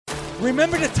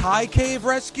Remember the Thai cave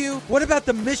rescue? What about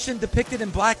the mission depicted in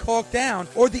Black Hawk Down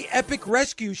or the epic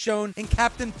rescue shown in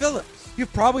Captain Phillips?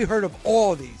 You've probably heard of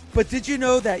all of these, but did you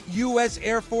know that U.S.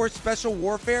 Air Force Special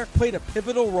Warfare played a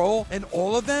pivotal role in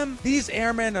all of them? These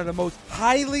airmen are the most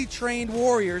highly trained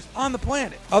warriors on the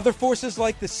planet. Other forces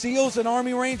like the SEALs and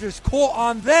Army Rangers call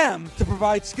on them to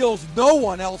provide skills no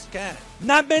one else can.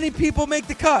 Not many people make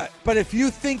the cut, but if you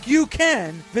think you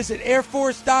can, visit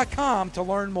airforce.com to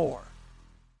learn more.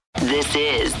 This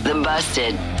is the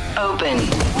Busted Open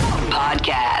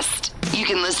Podcast. You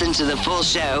can listen to the full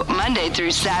show Monday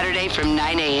through Saturday from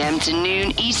 9 a.m. to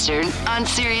noon Eastern on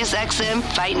SiriusXM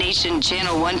Fight Nation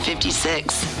Channel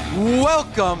 156.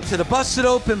 Welcome to the Busted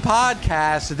Open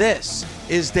Podcast. This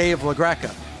is Dave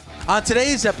LaGreca. On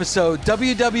today's episode,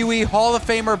 WWE Hall of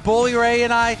Famer Bully Ray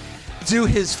and I do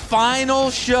his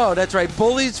final show. That's right,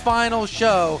 Bully's final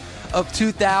show of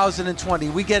 2020.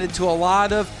 We get into a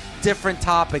lot of different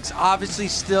topics. Obviously,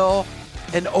 still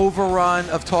an overrun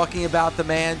of talking about the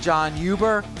man, Jon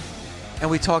Huber. And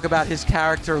we talk about his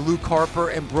character, Luke Harper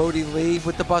and Brody Lee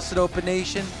with the Busted Open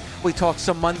Nation. We talk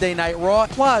some Monday Night Raw.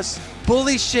 Plus,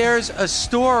 Bully shares a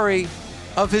story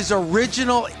of his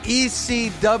original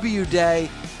ECW day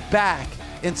back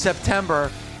in September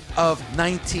of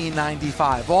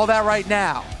 1995. All that right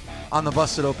now on the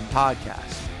Busted Open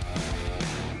Podcast.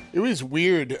 It was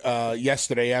weird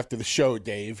yesterday after the show,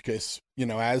 Dave, because, you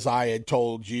know, as I had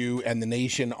told you and the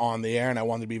nation on the air, and I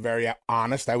wanted to be very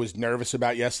honest, I was nervous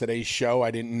about yesterday's show.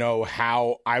 I didn't know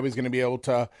how I was going to be able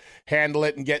to handle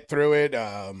it and get through it.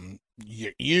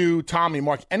 You, Tommy,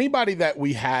 Mark, anybody that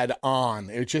we had on,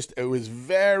 it was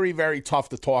very, very tough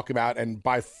to talk about, and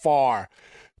by far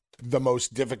the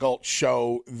most difficult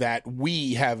show that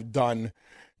we have done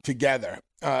together.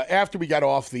 After we got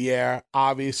off the air,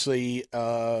 obviously,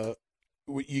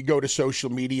 you go to social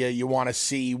media, you want to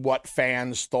see what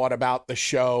fans thought about the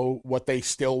show, what they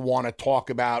still want to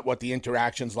talk about, what the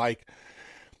interaction's like.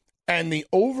 And the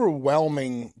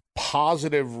overwhelming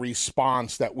positive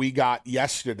response that we got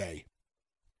yesterday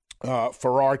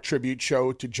for our tribute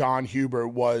show to Jon Huber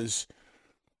was,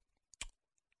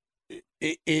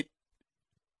 it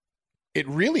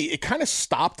really kind of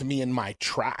stopped me in my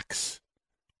tracks.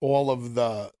 All of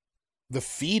the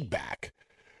feedback,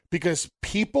 because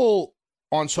people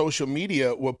on social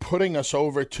media were putting us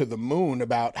over to the moon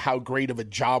about how great of a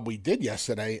job we did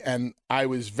yesterday. And I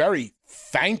was very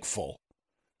thankful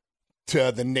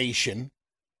to the nation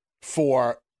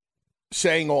for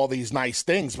saying all these nice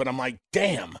things. But I'm like,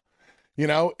 damn, you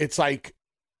know, it's like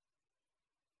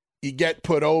you get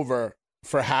put over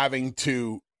for having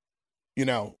to, you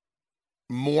know,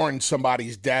 mourn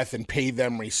somebody's death and pay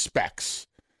them respects.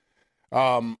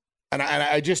 And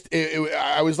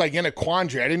I was like in a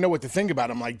quandary. I didn't know what to think about.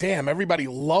 I'm like, damn, everybody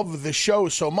loved the show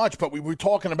so much, but we were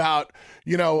talking about,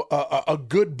 you know, a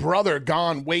good brother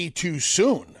gone way too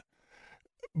soon.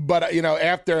 But, you know,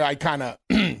 after I kind of,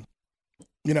 you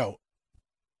know,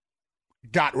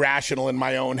 got rational in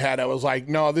my own head, I was like,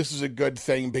 no, this is a good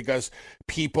thing because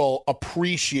people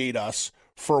appreciate us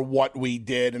for what we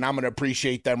did, and I'm going to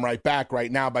appreciate them right back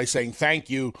right now by saying thank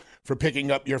you for picking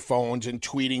up your phones and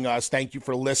tweeting us. Thank you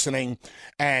for listening,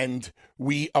 and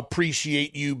we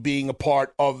appreciate you being a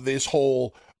part of this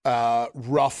whole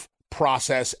rough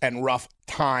process and rough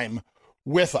time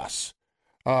with us.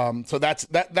 So that's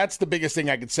the biggest thing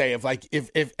I could say.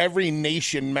 If every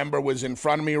nation member was in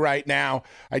front of me right now,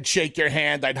 I'd shake your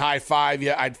hand, I'd high five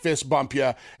you, I'd fist bump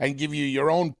you, and give you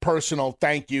your own personal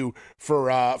thank you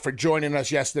for joining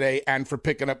us yesterday and for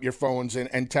picking up your phones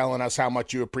and telling us how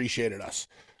much you appreciated us.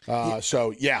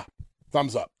 So yeah,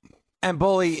 thumbs up. And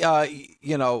Bully,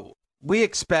 you know, we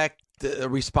expect a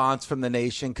response from the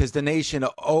nation because the nation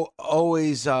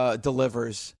always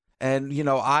delivers. And, you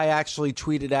know, I actually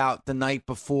tweeted out the night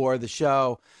before the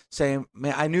show saying,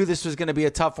 man, I knew this was going to be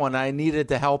a tough one. I needed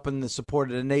the help and the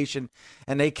support of the nation.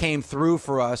 And they came through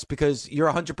for us because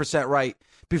you're 100% right.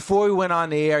 Before we went on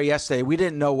the air yesterday, we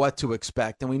didn't know what to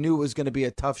expect. And we knew it was going to be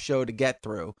a tough show to get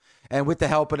through. And with the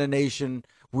help of the nation,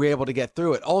 we were able to get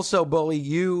through it. Also, Bully,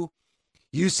 you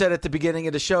said at the beginning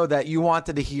of the show that you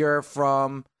wanted to hear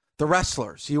from the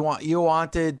wrestlers. You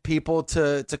wanted people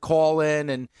to call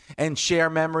in and share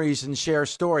memories and share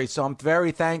stories. So I'm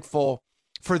very thankful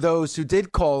for those who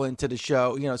did call into the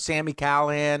show. You know, Sami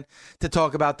Callihan to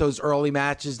talk about those early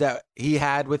matches that he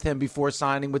had with him before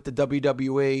signing with the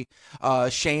WWE.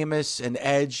 Sheamus and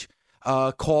Edge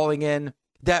calling in.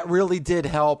 That really did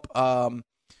help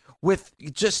with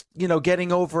just, you know,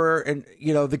 getting over and,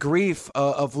 you know, the grief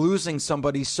of losing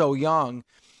somebody so young.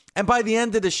 And by the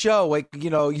end of the show, like,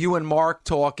 you and Mark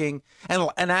talking and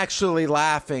actually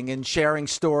laughing and sharing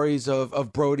stories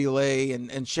of Brody Lee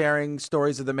and sharing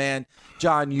stories of the man,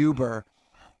 John Huber.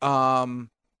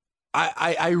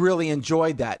 I really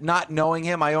enjoyed that. Not knowing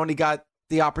him, I only got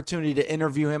the opportunity to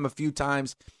interview him a few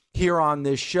times here on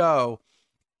this show.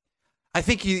 I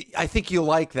think you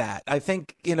like that. I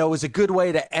think, it was a good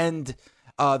way to end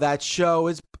that show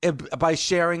is by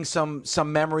sharing some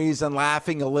memories and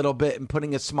laughing a little bit and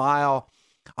putting a smile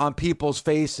on people's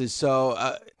faces. So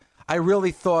I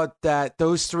really thought that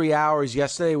those 3 hours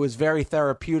yesterday was very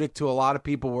therapeutic to a lot of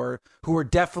people who were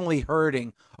definitely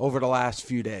hurting over the last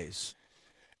few days.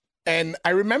 And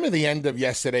I remember the end of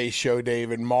yesterday's show,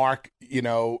 Dave, and Mark,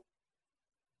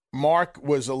 Mark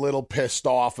was a little pissed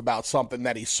off about something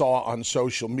that he saw on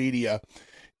social media.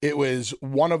 It was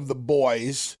one of the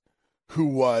boys who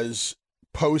was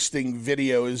posting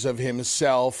videos of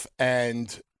himself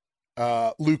and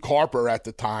Luke Harper at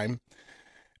the time.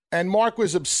 And Mark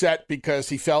was upset because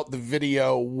he felt the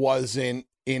video wasn't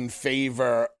in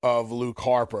favor of Luke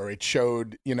Harper. It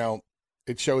showed,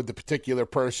 it showed the particular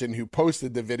person who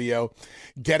posted the video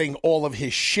getting all of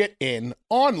his shit in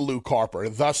on Luke Harper,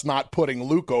 thus not putting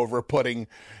Luke over, putting,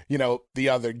 the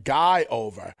other guy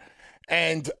over.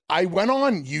 And I went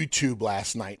on YouTube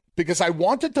last night because I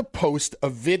wanted to post a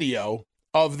video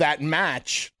of that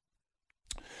match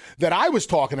that I was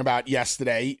talking about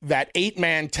yesterday, that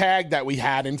 8-man tag that we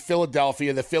had in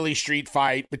Philadelphia, the Philly Street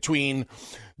fight between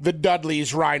the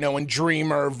Dudleys, Rhino, and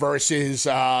Dreamer versus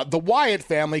the Wyatt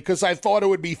family, because I thought it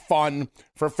would be fun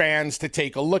for fans to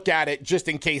take a look at it just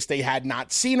in case they had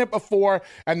not seen it before,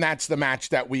 and that's the match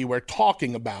that we were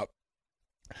talking about.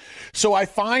 So I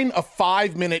find a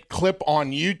 5-minute clip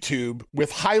on YouTube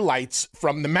with highlights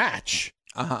from the match.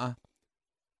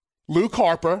 Luke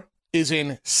Harper is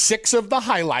in 6 of the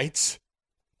highlights,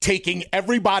 taking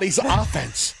everybody's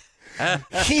offense.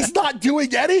 He's not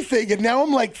doing anything. And now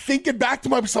I'm like thinking back to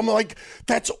myself, I'm like,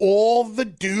 that's all the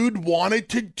dude wanted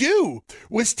to do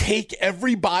was take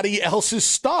everybody else's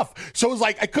stuff. So it was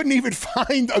like, I couldn't even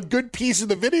find a good piece of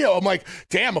the video. I'm like,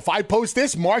 damn, if I post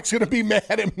this, Mark's going to be mad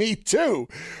at me too.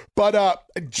 But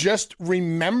just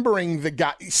remembering the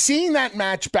guy, seeing that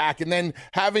match back and then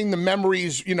having the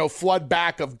memories, flood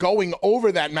back of going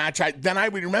over that match, then I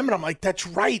would remember, I'm like, that's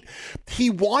right. He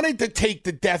wanted to take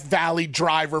the Death Valley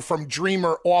driver from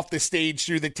Dreamer off the stage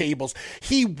through the tables.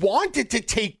 He wanted to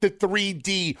take the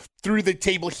 3D through the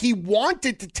table. He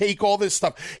wanted to take all this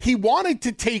stuff. He wanted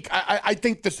to take,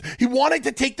 he wanted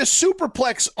to take the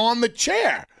superplex on the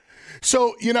chair.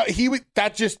 So,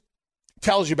 that just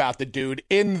tells you about the dude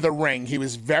in the ring. He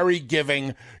was very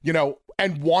giving,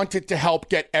 and wanted to help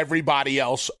get everybody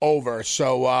else over.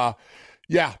 So,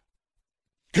 yeah,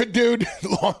 good dude.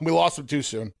 We lost him too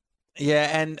soon. Yeah,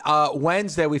 and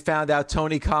Wednesday we found out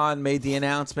Tony Khan made the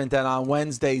announcement that on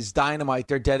Wednesday's Dynamite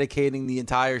they're dedicating the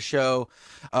entire show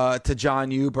to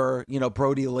John Huber,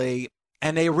 Brody Lee,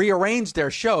 and they rearranged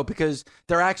their show because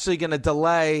they're actually going to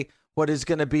delay what is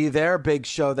going to be their big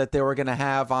show that they were going to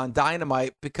have on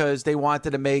Dynamite because they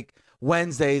wanted to make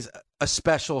Wednesdays a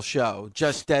special show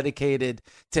just dedicated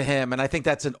to him. And I think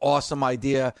that's an awesome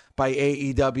idea by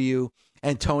AEW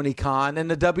and Tony Khan. And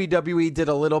the WWE did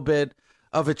a little bit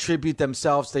of a tribute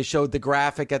themselves. They showed the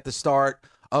graphic at the start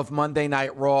of Monday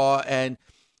Night Raw, and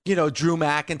Drew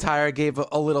McIntyre gave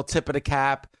a little tip of the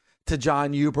cap to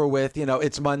John Huber with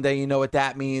it's Monday, you know what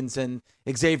that means. And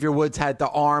Xavier Woods had the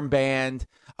armband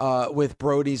with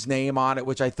Brody's name on it,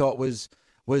 which I thought was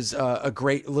a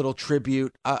great little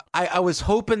tribute. I was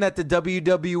hoping that the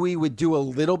WWE would do a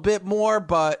little bit more,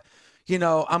 but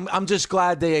I'm just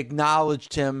glad they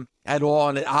acknowledged him at all.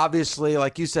 And obviously,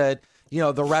 like you said,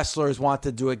 the wrestlers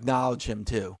wanted to acknowledge him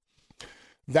too.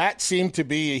 That seemed to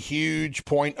be a huge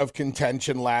point of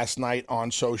contention last night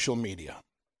on social media.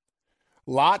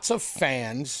 Lots of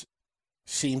fans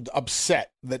seemed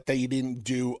upset that they didn't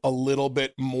do a little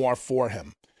bit more for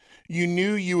him. You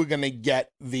knew you were going to get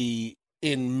the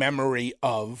in memory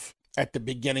of at the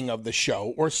beginning of the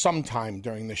show or sometime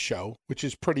during the show, which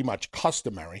is pretty much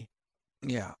customary.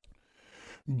 Yeah.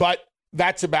 But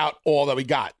that's about all that we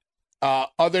got.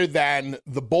 Other than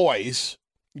the boys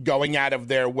going out of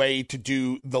their way to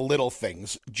do the little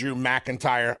things. Drew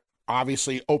McIntyre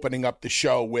obviously opening up the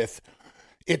show with,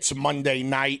 "It's Monday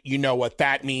night, you know what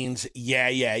that means,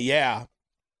 yeah.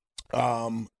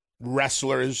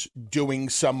 Wrestlers doing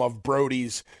some of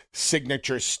Brody's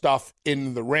signature stuff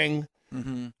in the ring.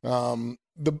 Mm-hmm.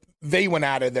 They went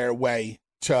out of their way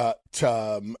to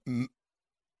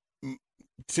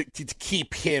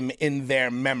keep him in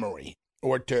their memory,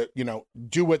 or to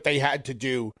do what they had to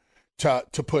do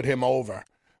to put him over.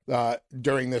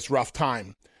 during this rough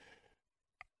time.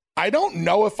 I don't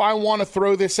know if I want to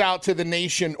throw this out to the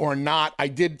nation or not. I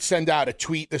did send out a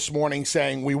tweet this morning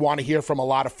saying we want to hear from a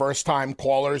lot of first-time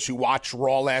callers who watched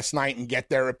Raw last night and get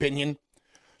their opinion.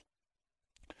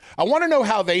 I want to know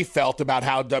how they felt about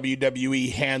how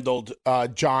WWE handled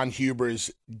Jon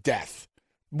Huber's death.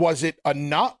 Was it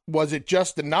enough? Was it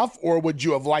just enough? Or would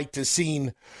you have liked to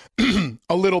seen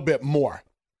a little bit more?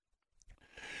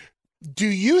 Do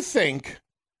you think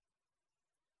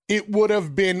it would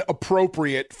have been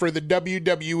appropriate for the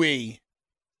WWE,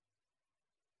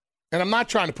 and I'm not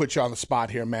trying to put you on the spot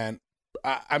here, man.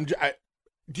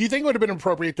 Do you think it would have been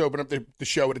appropriate to open up the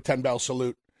show with a 10-bell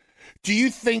salute? Do you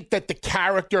think that the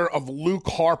character of Luke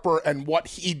Harper and what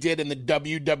he did in the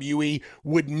WWE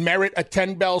would merit a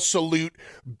 10-bell salute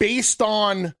based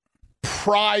on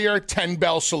prior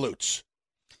 10-bell salutes?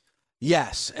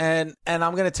 Yes, and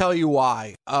I'm going to tell you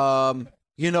why.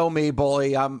 You know me,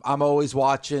 Bully. I'm always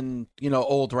watching,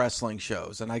 old wrestling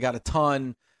shows, and I got a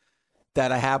ton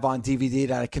that I have on DVD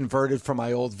that I converted from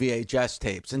my old VHS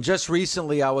tapes. And just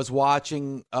recently, I was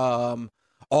watching All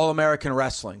American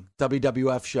Wrestling,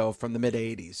 WWF show from the mid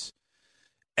 '80s,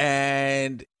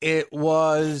 and it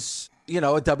was a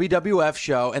WWF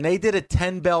show, and they did a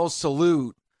 10-bell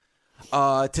salute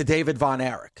to David Von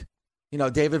Erich.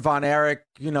 David Von Erich,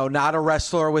 not a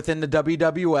wrestler within the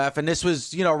WWF. And this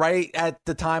was, right at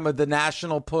the time of the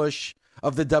national push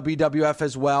of the WWF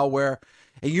as well, where,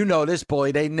 and this,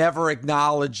 Bully, they never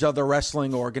acknowledged other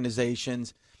wrestling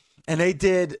organizations. And they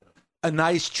did a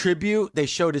nice tribute. They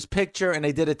showed his picture, and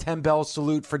they did a 10-bell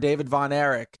salute for David Von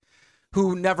Erich,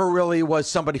 who never really was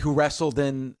somebody who wrestled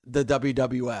in the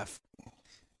WWF.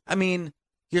 I mean,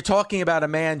 you're talking about a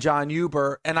man, Jon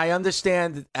Huber, and I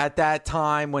understand at that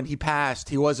time when he passed,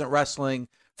 he wasn't wrestling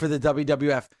for the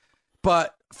WWF.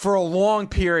 But for a long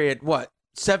period,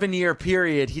 7-year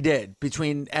period, he did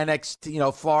between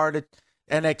NXT, Florida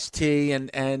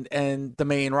NXT and the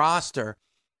main roster.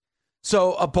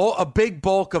 So a big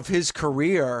bulk of his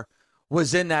career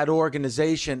was in that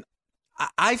organization.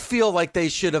 I feel like they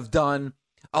should have done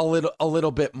a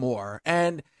little bit more.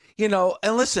 And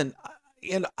listen,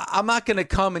 I'm not going to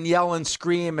come and yell and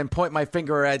scream and point my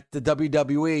finger at the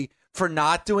WWE for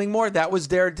not doing more. That was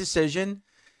their decision.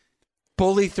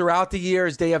 Bully, throughout the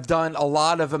years, they have done a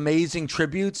lot of amazing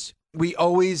tributes. We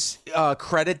always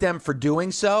credit them for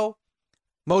doing so.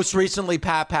 Most recently,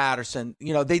 Pat Patterson.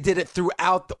 They did it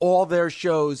throughout all their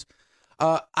shows.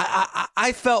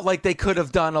 I felt like they could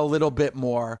have done a little bit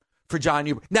more for Jon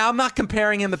Huber. Now, I'm not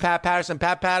comparing him to Pat Patterson.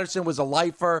 Pat Patterson was a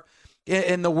lifer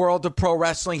in the world of pro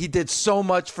wrestling. He did so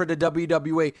much for the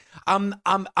WWE. I'm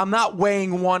not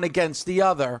weighing one against the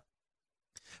other,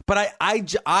 but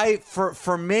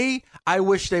for me, I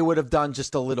wish they would have done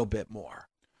just a little bit more.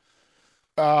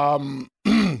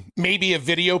 Maybe a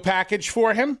video package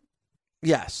for him.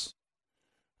 Yes.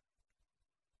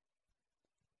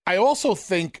 I also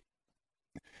think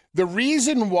the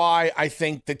reason why I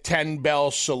think the 10-bell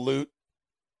salute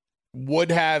would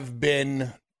have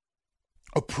been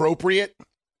appropriate,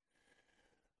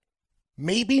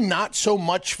 maybe not so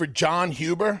much for Jon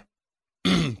Huber,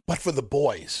 but for the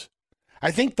boys. I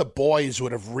think the boys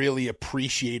would have really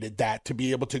appreciated that, to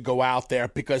be able to go out there,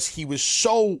 because he was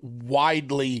so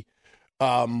widely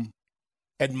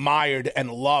admired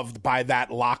and loved by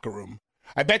that locker room.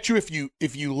 I bet you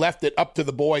if you left it up to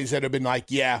the boys, they'd have been like,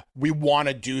 yeah, we want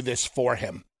to do this for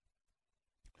him,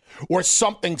 or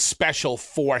something special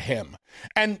for him.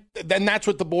 And then that's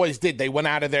what the boys did. They went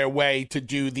out of their way to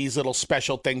do these little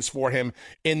special things for him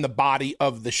in the body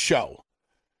of the show.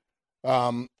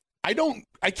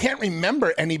 I can't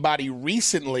remember anybody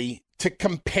recently to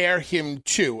compare him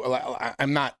to.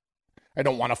 I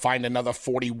don't want to find another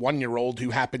 41-year-old who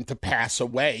happened to pass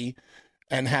away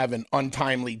and have an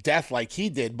untimely death like he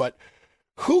did, but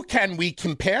who can we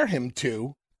compare him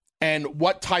to, and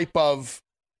what type of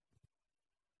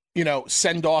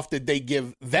send-off did they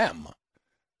give them?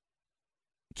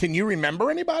 Can you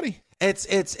remember anybody?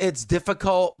 It's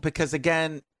difficult because,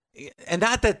 again,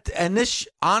 this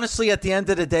honestly, at the end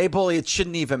of the day, Bully, it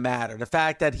shouldn't even matter. The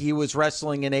fact that he was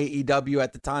wrestling in AEW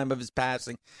at the time of his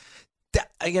passing,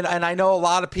 and I know a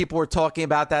lot of people were talking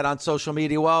about that on social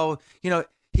media. Well,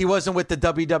 he wasn't with the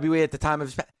WWE at the time of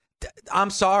his passing. I'm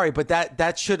sorry, but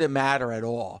that shouldn't matter at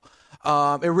all.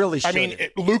 It really should. I mean,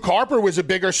 Luke Harper was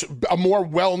a more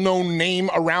well-known name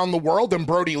around the world than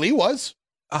Brody Lee was.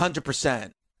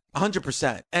 100%.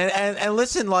 100%. And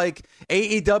listen, like,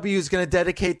 AEW is going to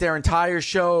dedicate their entire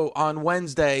show on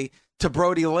Wednesday to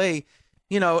Brody Lee.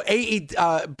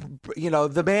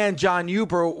 The man Jon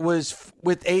Huber was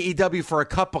with AEW for a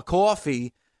cup of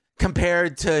coffee,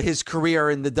 compared to his career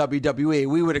in the WWE.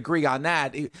 We would agree on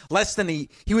that. He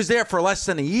was there for less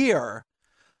than a year.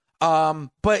 But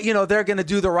they're going to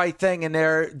do the right thing, and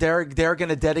they're going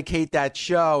to dedicate that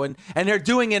show, and they're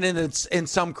doing it in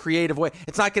some creative way.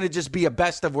 It's not going to just be a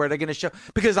best of where they're going to show,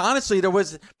 because honestly, there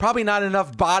was probably not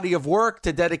enough body of work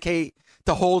to dedicate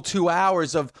the whole 2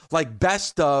 hours of like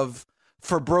best of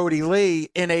for Brody Lee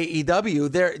in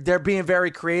AEW. They're being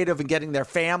very creative and getting their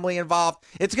family involved.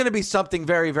 It's going to be something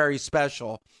very, very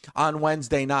special on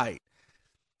Wednesday night.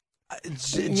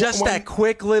 Just that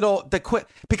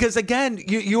because again,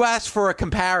 you asked for a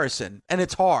comparison, and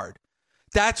it's hard.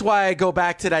 That's why I go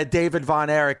back to that David Von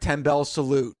Erich 10 bell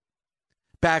salute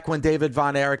back when David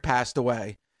Von Erich passed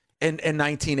away in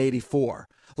 1984.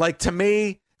 Like, to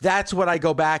me, that's what I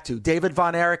go back to. David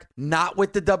Von Erich, not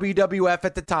with the WWF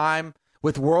at the time,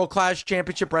 with World Class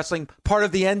Championship Wrestling, part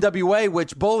of the NWA,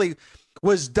 which Bully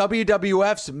was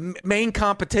WWF's main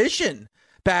competition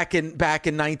back in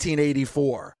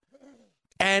 1984.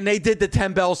 And they did the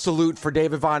 10 bell salute for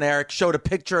David Von Erich, showed a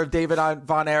picture of David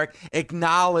Von Erich,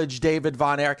 acknowledged David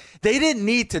Von Erich. They didn't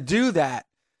need to do that,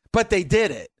 but they did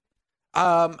it.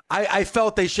 I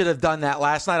felt they should have done that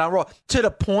last night on Raw. To the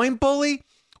point, Bully,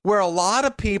 where a lot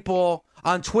of people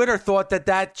on Twitter thought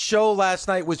that show last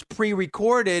night was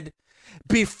pre-recorded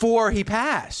before he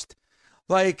passed.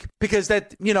 Like, because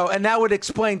that, and that would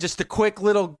explain just a quick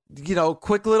little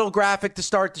graphic to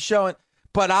start the show.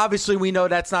 But obviously we know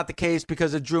that's not the case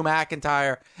because of Drew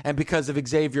McIntyre and because of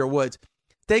Xavier Woods.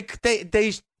 They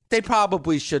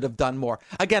probably should have done more.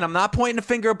 Again, I'm not pointing a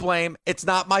finger of blame. It's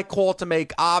not my call to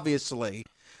make, obviously.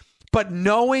 But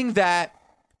knowing that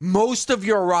most of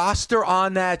your roster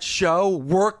on that show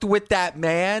worked with that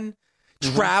man,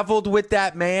 traveled with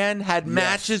that man, had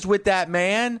matches with that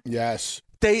man. Yes.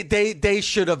 They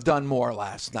should have done more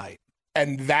last night.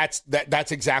 And that's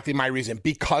exactly my reason,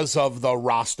 because of the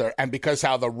roster and because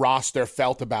how the roster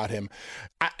felt about him.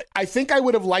 I think I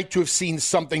would have liked to have seen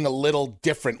something a little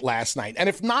different last night. And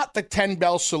if not the 10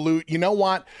 bell salute, you know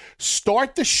what?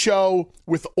 Start the show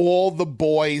with all the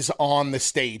boys on the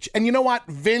stage. And you know what?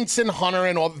 Vince and Hunter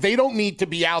and all, they don't need to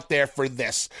be out there for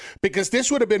this, because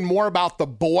this would have been more about the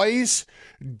boys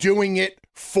doing it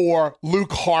for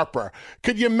Luke Harper.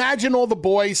 Could you imagine all the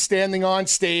boys standing on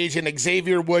stage and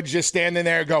Xavier Woods just standing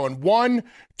there going 1,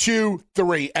 2,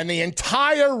 3, and the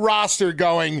entire roster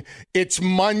going, it's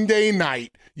Monday night.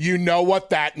 You know what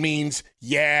that means.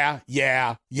 Yeah.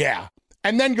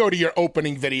 And then go to your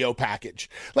opening video package.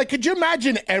 Like, could you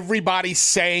imagine everybody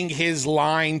saying his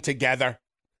line together?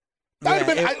 That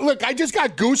would have been, look, I just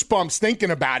got goosebumps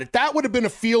thinking about it. That would have been a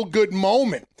feel-good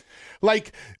moment.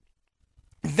 Like,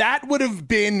 that would have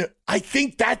been, I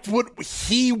think that's what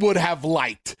he would have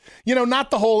liked. Not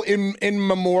the whole in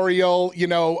memorial,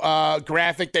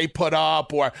 graphic they put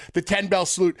up or the 10 bell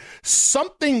salute.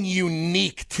 Something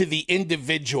unique to the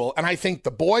individual. And I think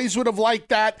the boys would have liked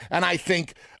that. And I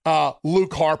think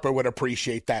Luke Harper would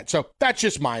appreciate that. So that's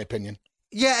just my opinion.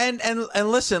 Yeah, and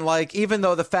listen, like, even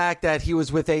though the fact that he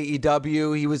was with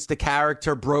AEW, he was the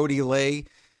character Brody Lee,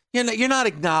 you're not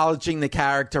acknowledging the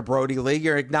character Brody Lee.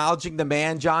 You're acknowledging the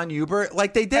man John Huber,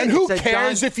 like they did. And who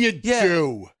cares if you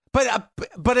do? But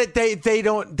they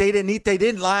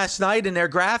didn't last night in their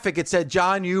graphic. It said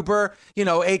John Huber,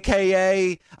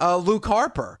 AKA Luke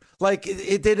Harper. Like,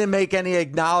 it didn't make any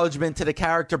acknowledgement to the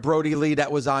character Brody Lee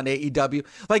that was on AEW.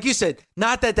 Like you said,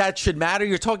 not that should matter.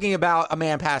 You're talking about a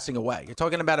man passing away. You're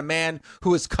talking about a man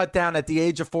who was cut down at the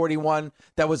age of 41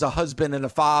 that was a husband and a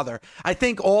father. I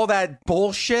think all that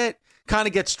bullshit kind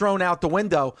of gets thrown out the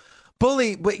window.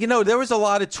 Bully, but there was a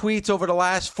lot of tweets over the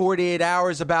last 48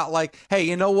 hours about like, hey,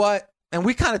 you know what? And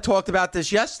we kind of talked about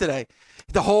this yesterday.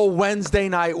 The whole Wednesday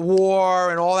Night War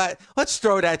and all that. Let's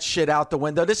throw that shit out the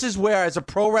window. This is where, as a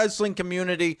pro wrestling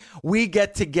community, we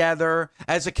get together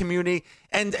as a community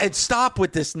and stop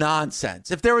with this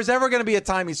nonsense. If there was ever going to be a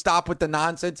time you stop with the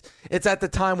nonsense, it's at the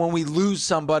time when we lose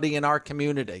somebody in our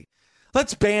community.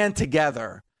 Let's band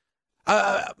together.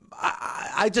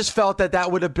 I just felt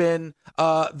that would have been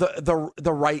the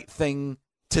right thing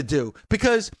to do,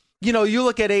 because you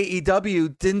look at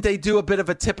AEW. Didn't they do a bit of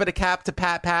a tip of the cap to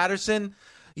Pat Patterson?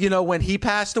 When he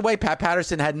passed away, Pat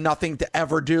Patterson had nothing to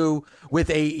ever do with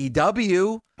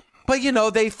AEW,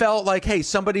 but they felt like, hey,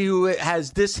 somebody who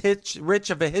has this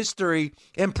rich of a history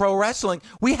in pro wrestling,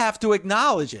 we have to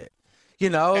acknowledge it.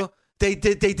 They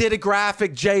did a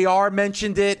graphic. JR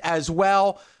mentioned it as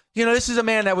well. This is a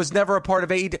man that was never a part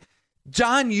of AEW.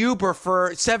 John Huber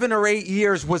for 7 or 8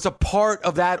 years was a part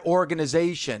of that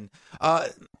organization.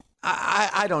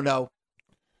 I don't know.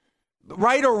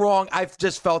 Right or wrong, I've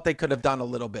just felt they could have done a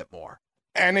little bit more.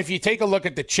 And if you take a look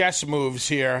at the chess moves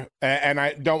here, and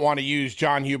I don't want to use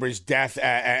Jon Huber's death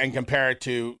and compare it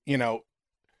to,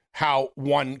 how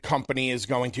one company is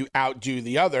going to outdo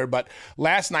the other. But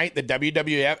last night, the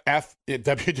WWE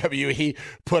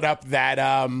put up that,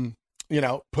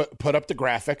 put up the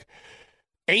graphic.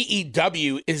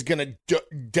 AEW is going to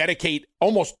dedicate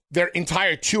almost their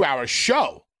entire 2-hour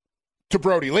show to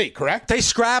Brody Lee, correct? They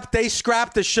scrapped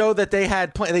the show that they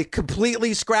had planned. They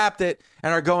completely scrapped it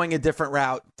and are going a different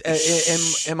route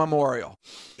in Memorial.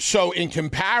 So in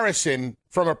comparison,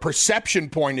 from a perception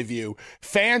point of view,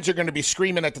 fans are going to be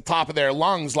screaming at the top of their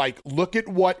lungs like, look at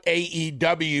what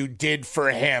AEW did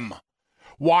for him.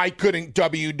 Why couldn't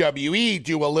WWE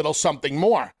do a little something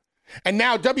more? And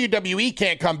now WWE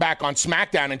can't come back on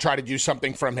SmackDown and try to do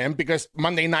something from him because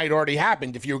Monday night already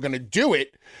happened. If you were going to do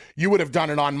it, you would have done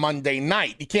it on Monday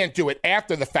night. You can't do it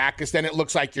after the fact because then it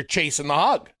looks like you're chasing the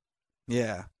hug.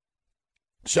 Yeah.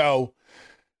 So,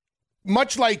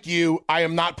 much like you, I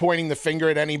am not pointing the finger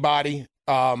at anybody.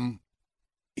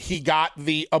 He got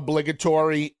the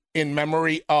obligatory in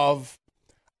memory of,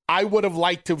 I would have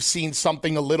liked to have seen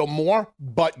something a little more,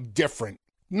 but different.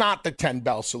 Not the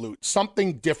 10-bell salute,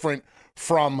 something different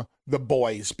from the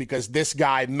boys, because this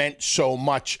guy meant so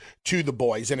much to the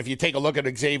boys. And if you take a look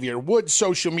at Xavier Woods'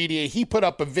 social media, he put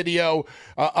up a video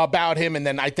about him. And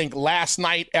then I think last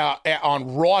night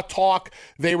on Raw Talk,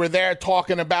 they were there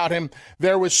talking about him.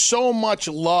 There was so much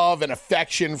love and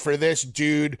affection for this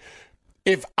dude.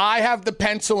 If I have the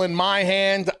pencil in my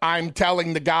hand, I'm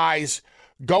telling the guys,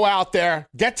 go out there,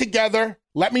 get together,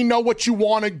 let me know what you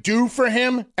want to do for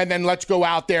him, and then let's go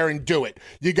out there and do it.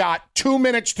 You got 2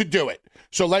 minutes to do it.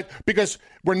 So because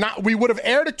we would have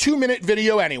aired a 2-minute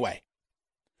video anyway.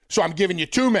 So I'm giving you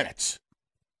 2 minutes.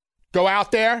 Go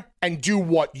out there and do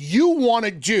what you want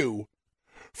to do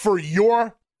for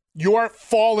your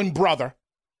fallen brother,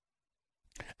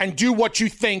 and do what you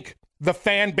think the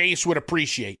fan base would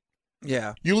appreciate.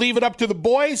 Yeah. You leave it up to the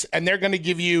boys, and they're going to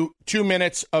give you 2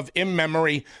 minutes of in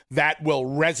memory that will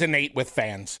resonate with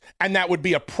fans. And that would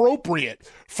be appropriate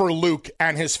for Luke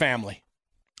and his family.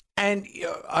 And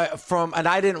and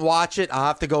I didn't watch it. I'll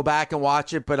have to go back and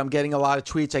watch it, but I'm getting a lot of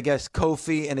tweets. I guess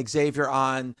Kofi and Xavier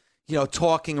on,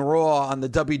 Talking Raw on the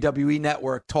WWE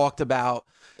Network talked about,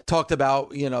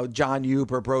 Jon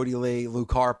Huber, Brody Lee,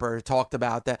 Luke Harper, talked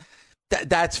about that.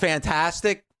 That's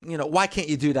fantastic. Why can't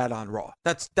you do that on Raw?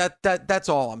 That's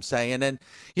all I'm saying. And,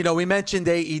 we mentioned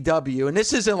AEW, and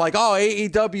this isn't like, oh,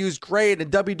 AEW is great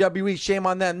and WWE, shame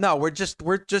on them. No, we're just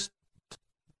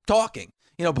talking.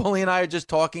 Bully and I are just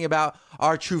talking about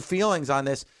our true feelings on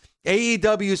this.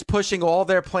 AEW is pushing all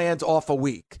their plans off a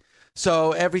week.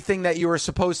 So everything that you were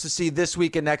supposed to see this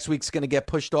week and next week is going to get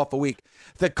pushed off a week.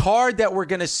 The card that we're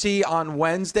going to see on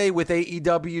Wednesday with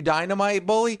AEW Dynamite,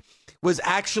 Bully, was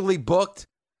actually booked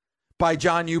by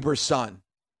Jon Huber's son,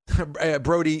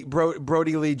 Brody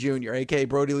Lee Jr., a.k.a.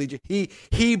 Brody Lee Jr.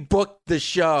 He booked the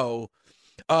show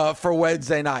for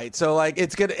Wednesday night. So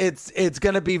it's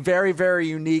gonna be very, very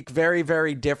unique, very,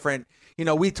 very different.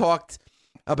 We talked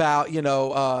about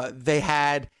they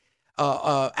had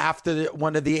after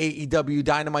one of the AEW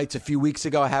Dynamites a few weeks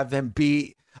ago, have them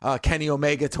beat Kenny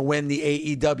Omega to win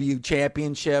the AEW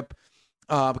championship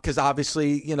because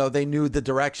obviously they knew the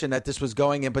direction that this was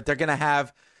going in, but they're gonna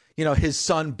have his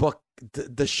son booked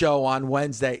the show on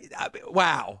Wednesday.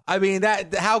 Wow. I mean,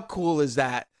 how cool is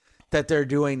that they're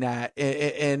doing that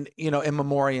in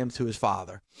memoriam to his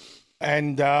father.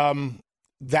 And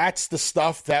that's the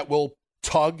stuff that will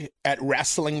tug at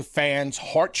wrestling fans'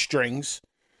 heartstrings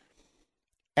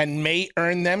and may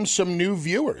earn them some new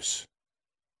viewers.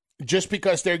 Just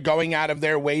because they're going out of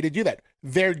their way to do that.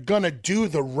 They're going to do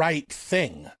the right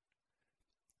thing.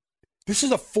 This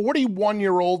is a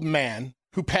 41-year-old man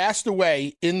who passed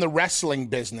away in the wrestling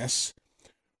business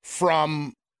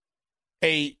from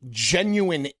a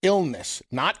genuine illness,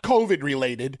 not COVID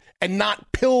related and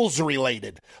not pills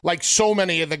related, like so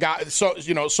many of the guys,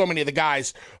 so many of the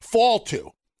guys fall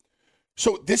to.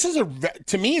 So this is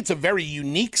to me, it's a very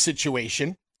unique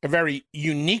situation, a very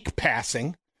unique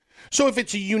passing. So if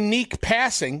it's a unique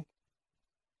passing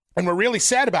and we're really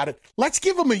sad about it, let's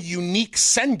give him a unique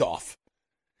send-off.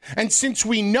 And since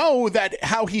we know that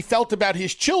how he felt about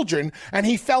his children and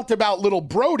he felt about little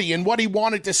Brody and what he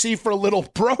wanted to see for little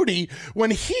Brody when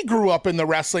he grew up in the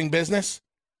wrestling business,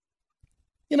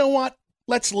 you know what?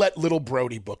 Let's let little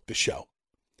Brody book the show.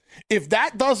 If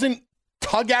that doesn't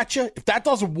tug at you, if that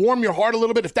doesn't warm your heart a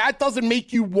little bit, if that doesn't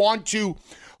make you want to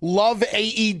love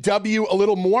AEW a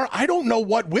little more, I don't know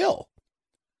what will.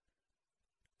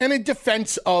 And in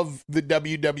defense of the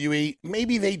WWE,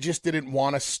 maybe they just didn't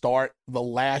want to start the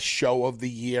last show of the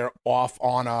year off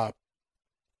on a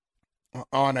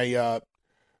on a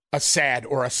sad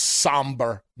or a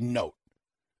somber note.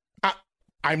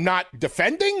 I'm not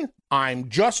defending. I'm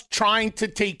just trying to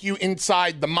take you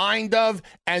inside the mind of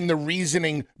and the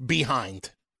reasoning behind.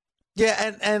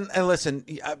 Yeah, and listen,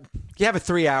 you have a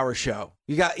 3-hour show.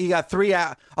 You got 3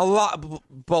 hours. A lot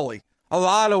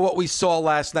of what we saw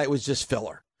last night was just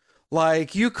filler.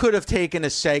 Like, you could have taken a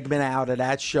segment out of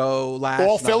that show last night.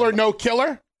 All filler, no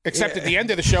killer? Except at the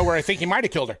end of the show where I think he might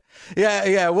have killed her.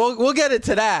 Yeah, we'll get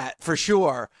into that for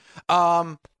sure.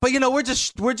 But we're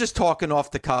just talking off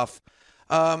the cuff.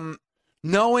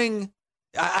 Knowing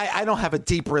I don't have a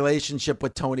deep relationship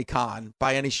with Tony Khan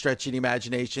by any stretch of the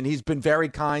imagination. He's been very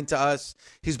kind to us.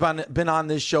 He's been on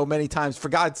this show many times. For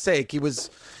God's sake, he was,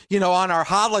 on our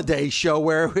holiday show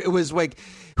where it was like,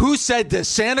 who said this,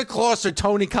 Santa Claus or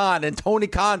Tony Khan? And Tony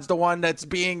Khan's the one that's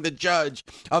being the judge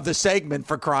of the segment,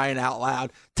 for crying out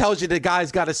loud. Tells you the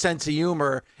guy's got a sense of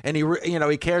humor and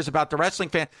he cares about the wrestling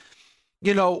fan.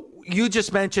 You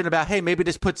just mentioned about, hey, maybe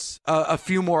this puts a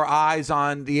few more eyes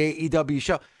on the AEW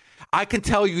show. I can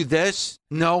tell you this,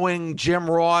 knowing Jim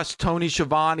Ross, Tony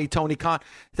Schiavone, Tony Khan,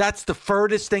 that's the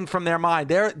furthest thing from their mind.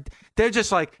 They're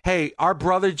just like, hey, our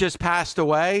brother just passed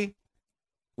away.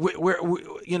 We're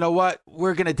you know what?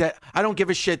 We're going to I don't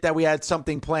give a shit that we had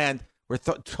something planned. We're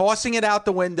tossing it out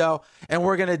the window, and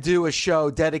we're going to do a show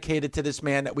dedicated to this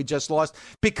man that we just lost,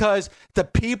 because the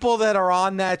people that are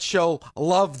on that show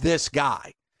love this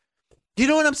guy. You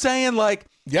know what I'm saying? Like,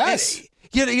 yes.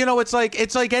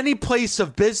 It's like any place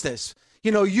of business.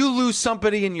 You lose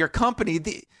somebody in your company.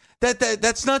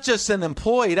 That's not just an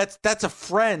employee. That's a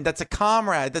friend. That's a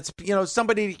comrade. That's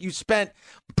somebody you spent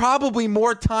probably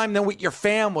more time than with your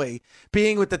family,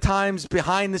 being with the times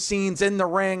behind the scenes, in the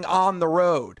ring, on the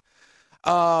road.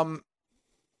 I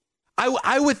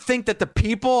would think that the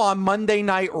people on Monday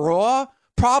Night Raw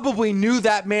probably knew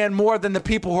that man more than the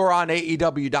people who are on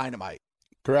AEW Dynamite.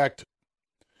 Correct.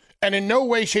 And in no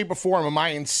way, shape, or form am I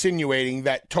insinuating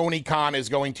that Tony Khan is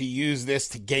going to use this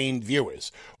to gain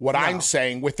viewers. What I'm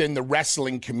saying, within the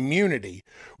wrestling community,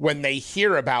 when they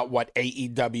hear about what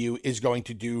AEW is going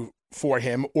to do for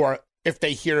him, or if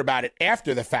they hear about it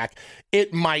after the fact,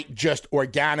 it might just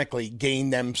organically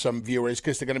gain them some viewers,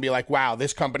 because they're going to be like, wow,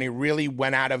 this company really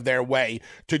went out of their way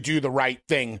to do the right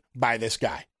thing by this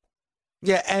guy.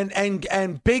 Yeah,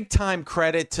 and big time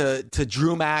credit to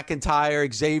Drew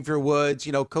McIntyre, Xavier Woods,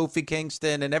 Kofi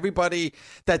Kingston, and everybody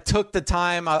that took the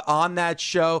time on that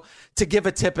show to give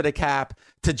a tip of the cap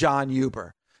to John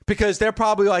Huber, because they're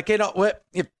probably like, what,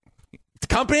 if the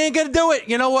company ain't gonna do it,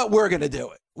 you know what, we're gonna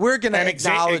do it. We're gonna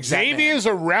acknowledge Xavier's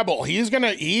a rebel. He's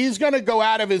gonna go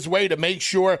out of his way to make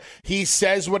sure he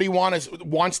says what he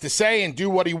wants to say and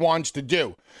do what he wants to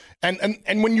do. And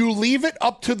when you leave it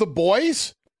up to the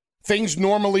boys, things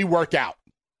normally work out.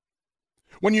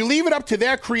 When you leave it up to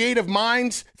their creative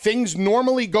minds, things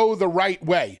normally go the right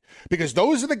way, because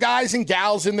those are the guys and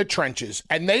gals in the trenches,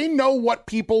 and they know what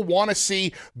people want to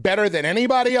see better than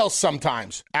anybody else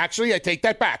sometimes. Actually, I take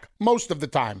that back. Most of the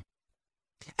time.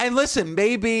 And listen,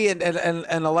 maybe, and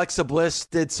Alexa Bliss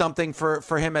did something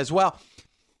for him as well.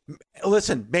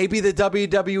 Listen, maybe the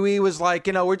WWE was like,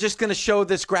 we're just going to show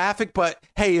this graphic, but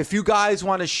hey, if you guys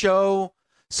want to show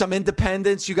some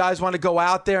independence, you guys want to go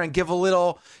out there and give a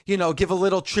little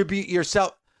tribute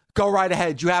yourself, go right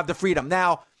ahead. You have the freedom.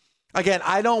 Now, again,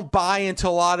 I don't buy into a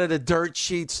lot of the dirt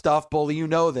sheet stuff, Bully, you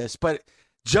know this, but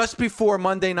just before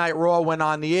Monday Night Raw went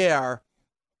on the air,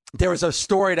 there was a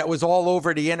story that was all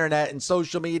over the internet and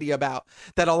social media about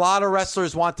that a lot of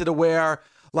wrestlers wanted to wear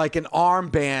like an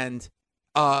armband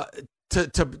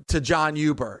to John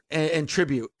Huber in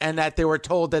tribute, and that they were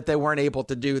told that they weren't able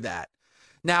to do that.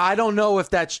 Now, I don't know if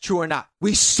that's true or not.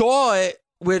 We saw it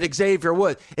with Xavier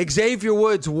Woods. Xavier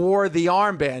Woods wore the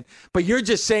armband, but you're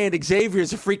just saying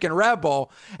Xavier's a freaking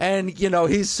rebel, and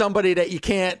he's somebody that you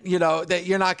can't, that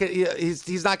you're not going.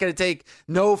 He's not going to take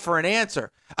no for an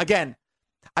answer. Again,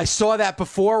 I saw that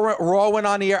before Raw went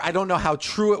on the air. I don't know how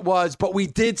true it was, but we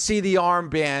did see the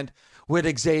armband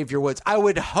with Xavier Woods. I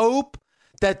would hope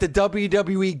that the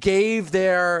WWE gave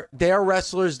their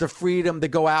wrestlers the freedom to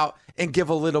go out and give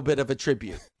a little bit of a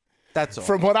tribute. That's all.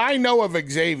 From what I know of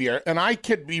Xavier, and I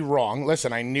could be wrong.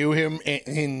 Listen, I knew him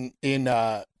in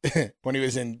when he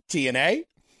was in TNA.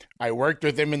 I worked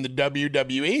with him in the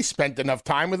WWE, spent enough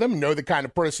time with him, know the kind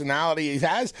of personality he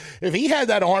has. If he had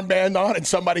that armband on and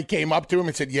somebody came up to him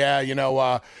and said, yeah,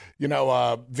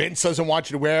 Vince doesn't want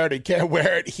you to wear it, he can't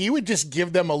wear it, he would just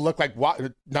give them a look like,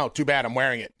 what? No, too bad, I'm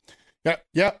wearing it.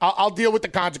 Yeah, I'll deal with the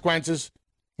consequences.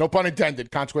 No pun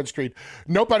intended. Consequence Creed.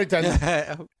 No pun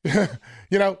intended.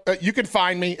 You can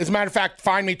find me. As a matter of fact,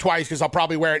 find me twice, because I'll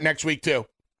probably wear it next week too.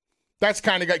 That's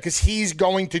kind of good because he's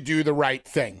going to do the right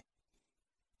thing.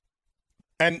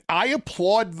 And I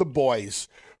applaud the boys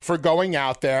for going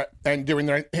out there and doing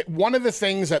their. One of the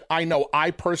things that I know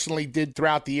I personally did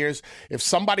throughout the years, if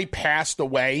somebody passed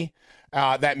away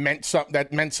that meant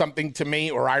something to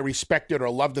me, or I respected or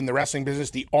loved in the wrestling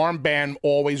business, the armband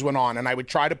always went on, and I would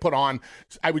try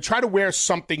to wear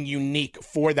something unique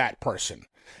for that person.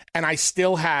 And I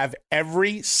still have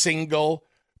every single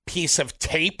piece of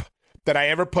tape that I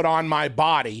ever put on my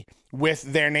body with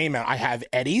their name on. I have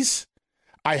Eddie's.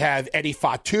 I have Eddie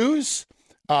Fatu's.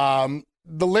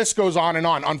 The list goes on and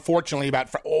on, unfortunately, about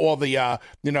for all the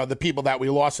the people that we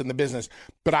lost in the business.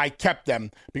 But I kept them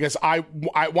because I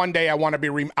one day I want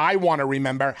to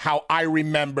remember how I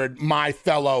remembered my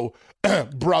fellow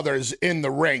brothers in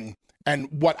the ring and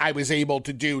what I was able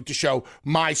to do to show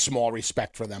my small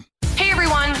respect for them. Hey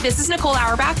everyone, this is Nicole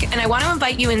Auerbach, and I want to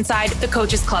invite you inside the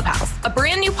Coaches Clubhouse, a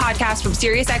brand new podcast from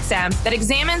SiriusXM that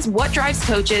examines what drives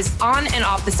coaches on and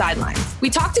off the sidelines. We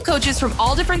talk to coaches from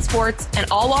all different sports and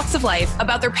all walks of life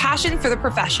about their passion for the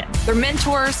profession, their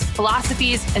mentors,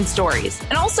 philosophies, and stories,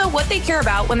 and also what they care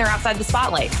about when they're outside the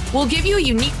spotlight. We'll give you a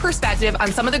unique perspective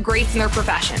on some of the greats in their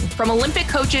profession, from Olympic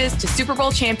coaches to Super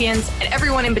Bowl champions and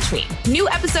everyone in between. New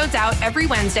episodes out every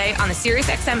Wednesday on the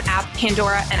SiriusXM app,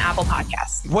 Pandora, and Apple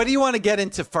Podcasts. What do you want to get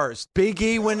into first? Big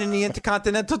E winning the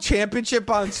Intercontinental Championship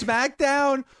on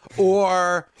SmackDown,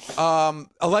 or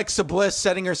Alexa Bliss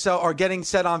setting herself or getting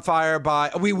set on fire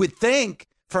by, we would think,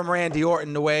 from Randy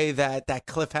Orton, the way that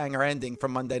cliffhanger ending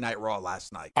from Monday Night Raw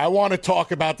last night? I want to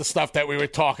talk about the stuff that we were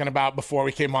talking about before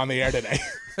we came on the air today.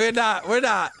 We're not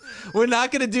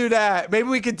going to do that. Maybe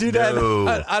we could do that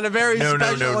on a very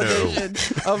special edition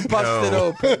of Busted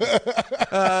Open.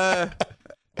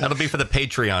 That'll be for the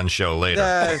Patreon show later.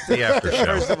 The after show.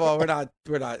 First of all, we're not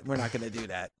going to do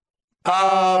that.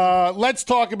 Let's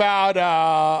talk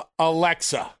about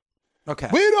Alexa. Okay.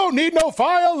 We don't need no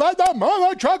fire. Let the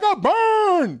mother trucker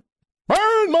burn.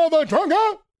 Burn, mother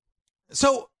trucker.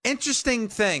 So, interesting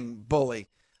thing, Bully.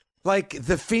 Like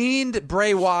The Fiend,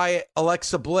 Bray Wyatt,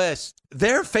 Alexa Bliss,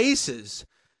 their faces,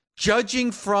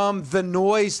 judging from the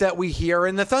noise that we hear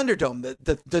in the Thunderdome.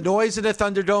 The noise in the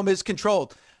Thunderdome is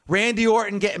controlled. Randy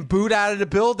Orton getting booed out of the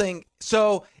building.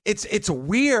 So it's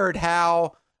weird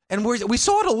how, and we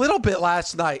saw it a little bit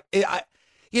last night.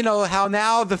 How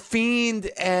now The Fiend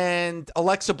and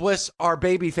Alexa Bliss are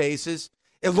baby faces.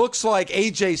 It looks like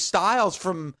AJ Styles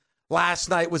from last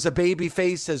night was a baby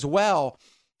face as well.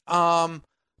 But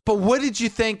what did you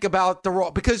think about the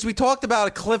Raw? Because we talked about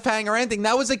a cliffhanger ending.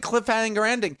 That was a cliffhanger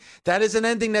ending. That is an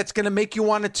ending that's going to make you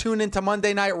want to tune into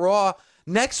Monday Night Raw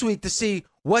next week to see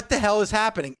what the hell is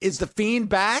happening. Is The Fiend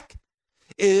back?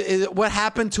 Is what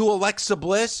happened to Alexa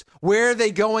Bliss? Where are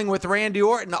they going with Randy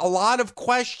Orton? A lot of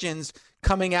questions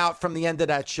coming out from the end of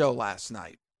that show last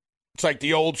night. It's like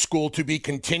the old school to be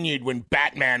continued when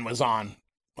Batman was on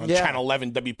Channel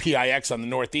 11 WPIX on the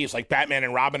Northeast. Like Batman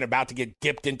and Robin about to get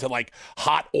dipped into like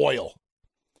hot oil.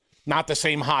 Not the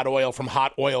same hot oil from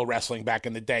Hot Oil Wrestling back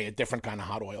in the day. A different kind of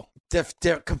hot oil.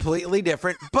 Completely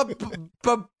different. But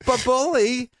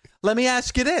Bully, let me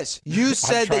ask you this. You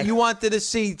said that you wanted to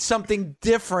see something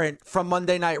different from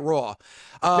Monday Night Raw.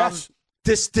 Yes.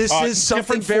 This is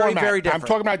something very, format. very different. I'm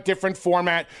talking about different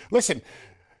format. Listen,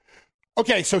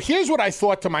 okay, so here's what I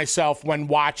thought to myself when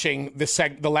watching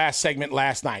the last segment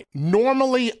last night.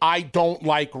 Normally, I don't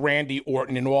like Randy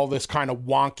Orton and all this kind of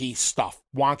wonky stuff,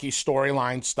 wonky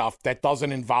storyline stuff that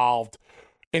doesn't involve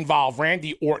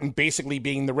Randy Orton basically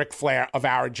being the Ric Flair of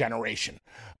our generation.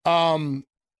 Well,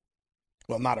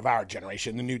 not of our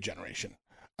generation, the new generation.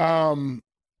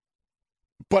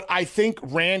 But I think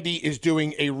Randy is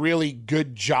doing a really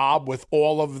good job with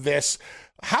all of this.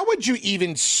 How would you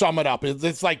even sum it up? Is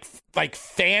it like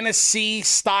fantasy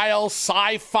style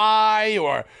sci-fi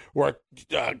or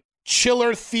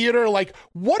chiller theater? Like,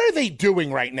 what are they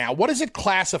doing right now? What is it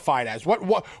classified as?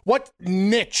 What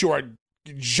niche or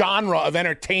genre of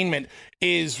entertainment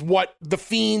is what The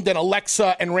Fiend and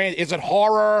Alexa and Randy? Is it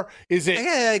horror? Is it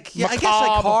I guess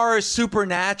like horror,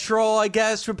 supernatural, I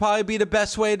guess would probably be the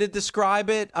best way to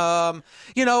describe it.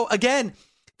 Again,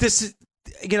 this is,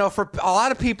 for a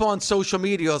lot of people on social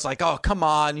media, it's like, oh, come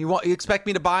on, you expect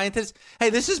me to buy into this?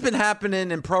 Hey, this has been happening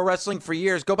in pro wrestling for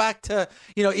years. Go back to,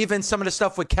 even some of the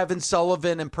stuff with Kevin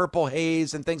Sullivan and Purple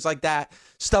Haze and things like that.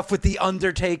 Stuff with The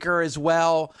Undertaker as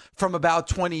well from about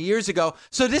 20 years ago.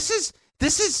 So this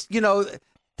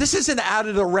isn't out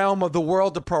of the realm of the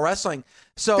world of pro wrestling.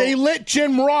 So they lit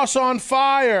Jim Ross on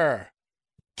fire.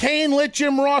 Kane lit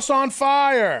Jim Ross on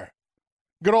fire.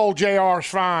 Good old JR's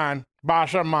fine. Buy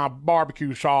some of my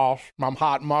barbecue sauce, my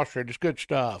hot mustard. It's good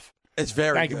stuff. It's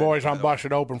very Thank good. you, boys. I'm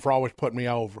busted open for always putting me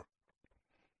over.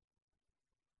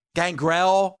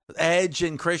 Gangrel, Edge,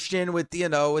 and Christian with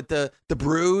with the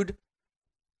Brood.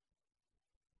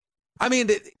 I mean,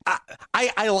 I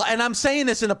and I'm saying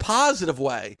this in a positive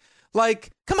way.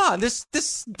 Like, come on, this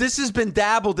has been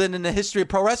dabbled in the history of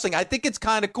pro wrestling. I think it's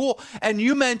kind of cool. And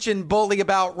you mentioned, Bully,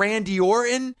 about Randy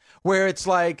Orton, where it's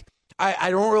like,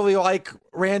 I don't really like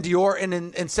Randy Orton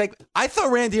and I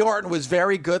thought Randy Orton was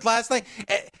very good last night.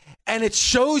 And it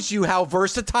shows you how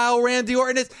versatile Randy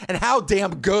Orton is and how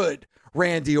damn good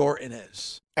Randy Orton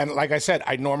is. And like I said,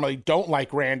 I normally don't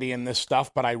like Randy in this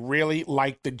stuff, but I really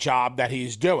like the job that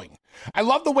he's doing. I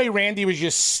love the way Randy was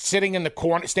just standing in the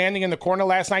corner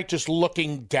last night, just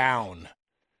looking down,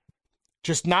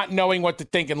 just not knowing what to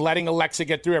think and letting Alexa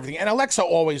get through everything. And Alexa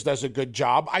always does a good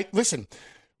job. Listen,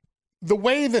 the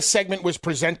way the segment was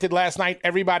presented last night,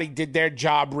 everybody did their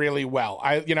job really well.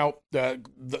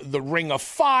 The ring of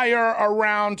fire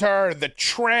around her, the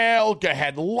trail, go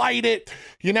ahead, light it.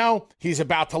 He's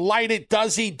about to light it.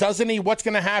 Does he? Doesn't he? What's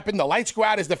going to happen? The lights go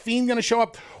out. Is the Fiend going to show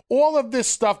up? All of this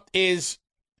stuff is,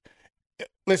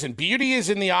 listen, beauty is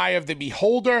in the eye of the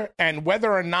beholder, and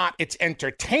whether or not it's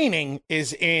entertaining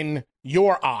is in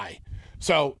your eye.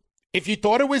 So if you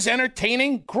thought it was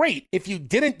entertaining, great. If you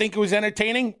didn't think it was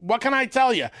entertaining, what can I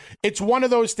tell you? It's one of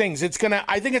those things.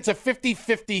 I think it's a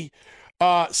 50-50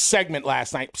 segment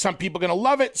last night. Some people are going to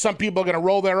love it. Some people are going to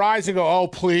roll their eyes and go, oh,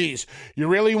 please. You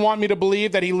really want me to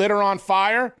believe that he lit her on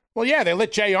fire? Well, yeah, they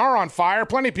lit JR on fire.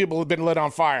 Plenty of people have been lit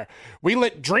on fire. We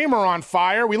lit Dreamer on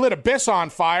fire. We lit Abyss on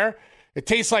fire. It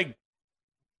tastes like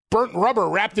burnt rubber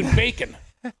wrapped in bacon.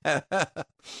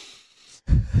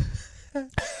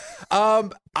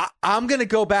 I'm going to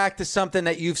go back to something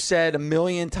that you've said a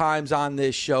million times on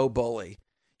this show, Bully.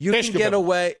 You can get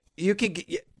away. You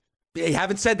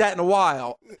haven't said that in a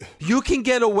while. You can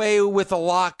get away with a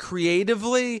lot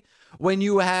creatively when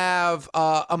you have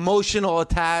emotional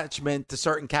attachment to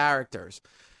certain characters.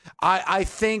 I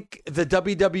think the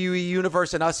WWE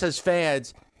universe and us as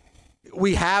fans,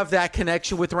 we have that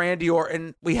connection with Randy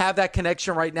Orton. We have that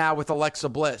connection right now with Alexa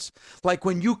Bliss. Like,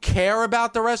 when you care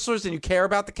about the wrestlers and you care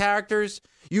about the characters,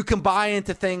 you can buy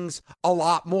into things a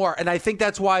lot more. And I think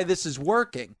that's why this is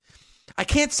working. I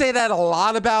can't say that a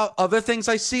lot about other things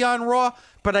I see on Raw,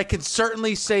 but I can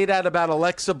certainly say that about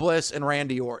Alexa Bliss and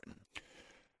Randy Orton.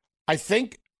 I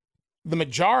think the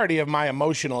majority of my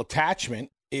emotional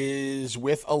attachment is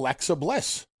with Alexa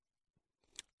Bliss.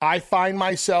 I find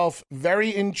myself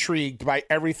very intrigued by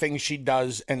everything she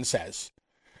does and says,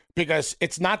 because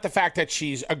it's not the fact that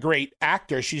she's a great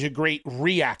actor. She's a great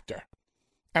reactor.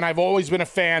 And I've always been a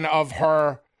fan of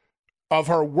her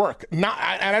work. And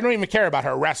I don't even care about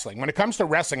her wrestling. When it comes to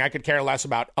wrestling, I could care less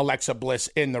about Alexa Bliss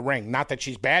in the ring. Not that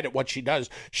she's bad at what she does.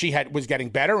 She was getting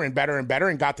better and better and better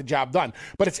and got the job done.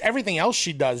 But it's everything else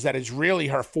she does that is really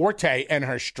her forte and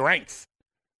her strength.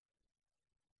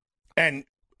 And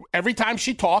every time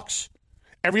she talks,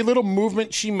 every little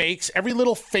movement she makes, every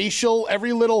little facial,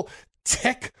 every little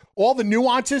tick, all the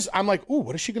nuances, I'm like, ooh,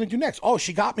 what is she going to do next? Oh,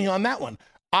 she got me on that one.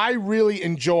 I really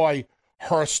enjoy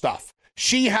her stuff.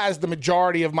 She has the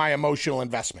majority of my emotional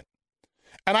investment.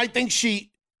 And I think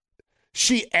she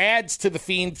adds to the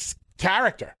Fiend's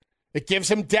character. It gives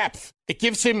him depth. It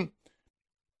gives him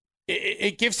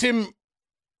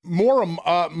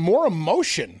more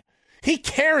emotion. He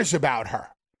cares about her.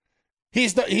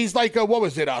 He's like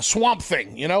a Swamp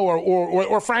Thing,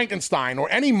 or Frankenstein, or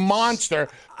any monster.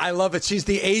 I love it. She's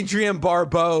the Adrienne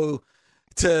Barbeau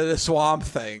to the Swamp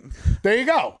Thing. There you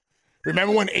go.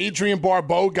 Remember when Adrienne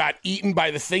Barbeau got eaten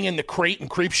by the thing in the crate in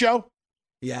Creepshow?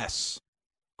 Yes.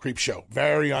 Creepshow,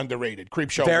 very underrated.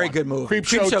 Creepshow, very 1. good movie.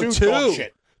 Creepshow 2, dog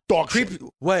shit. Dog shit.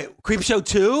 Wait, Creepshow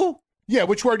 2? Yeah,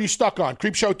 which word are you stuck on?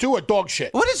 Creepshow 2 or dog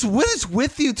shit? What is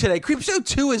with you today? Creepshow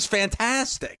 2 is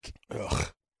fantastic.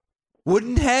 Ugh.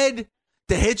 Woodenhead,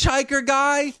 the hitchhiker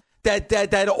guy,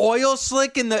 that oil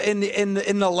slick in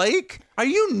the lake. Are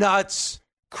you nuts?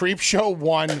 Creepshow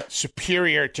 1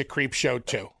 superior to Creepshow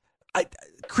 2.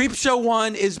 Creepshow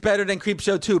 1 is better than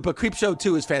Creepshow 2, but Creepshow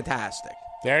 2 is fantastic.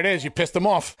 There it is. You pissed them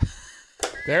off.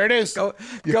 There it is. Go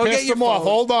pissed them off.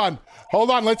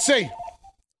 Hold on. Let's see.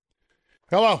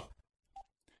 Hello.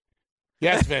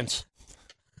 Yes, Vince.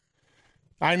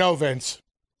 I know, Vince.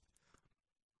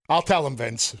 I'll tell him,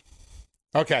 Vince.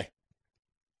 Okay.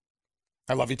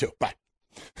 I love you too. Bye.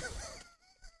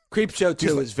 Creepshow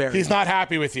 2 is very He's not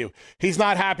happy with you. He's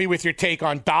not happy with your take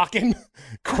on Dokken,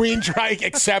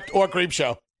 Queensryche, or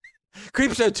Creepshow.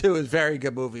 Creepshow 2 is a very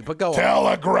good movie, but go on. Tell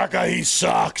Greca he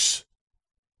sucks.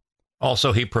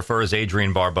 Also, he prefers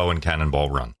Adrienne Barbeau and Cannonball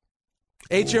Run.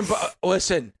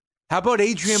 Listen, How about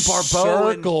Adrian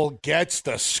Barbeau? Circle gets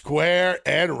the square.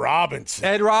 Ed Robinson.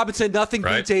 Ed Robinson, nothing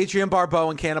beats Adrian Barbeau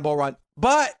and Cannonball Run.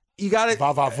 But you got it.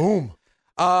 Va-va-voom.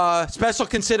 Special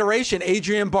consideration,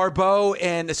 Adrian Barbeau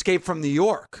and Escape from New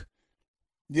York.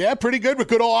 Yeah, pretty good with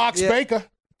good old Ox Baker.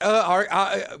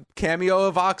 Our cameo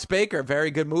of Ox Baker. Very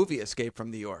good movie, Escape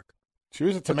from New York. She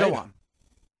was a tomato. Go on.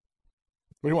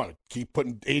 What do you want to keep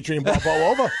putting Adrian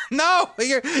Barbeau over? No,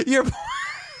 you're.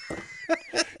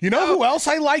 You know who else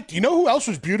I liked? You know who else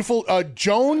was beautiful?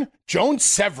 Joan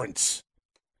Severance.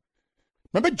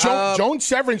 Remember Joan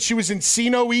Severance? She was in See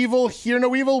No Evil, Hear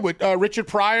No Evil with Richard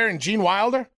Pryor and Gene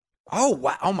Wilder. Oh,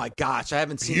 wow. Oh, my gosh. I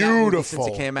haven't seen that movie since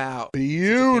it came out.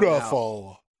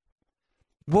 Beautiful.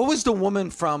 What was the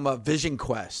woman from Vision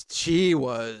Quest? She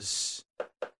was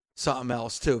something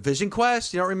else, too. Vision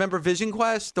Quest? You don't remember Vision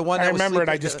Quest? The one I that remember it.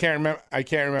 I just can't remember. I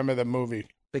can't remember the movie.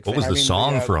 What was the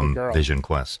song from Vision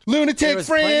Quest? Lunatic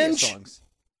Fringe.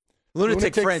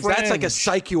 Lunatic Fringe. That's like a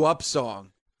psych you up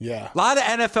song. Yeah. A lot of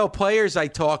NFL players I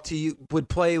talked to would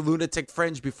play Lunatic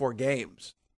Fringe before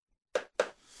games.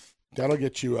 That'll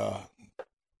get you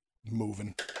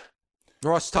moving.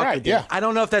 Ross Tucker. Right, yeah. I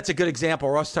don't know if that's a good example.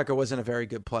 Ross Tucker wasn't a very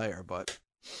good player, but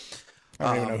I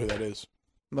don't even know who that is.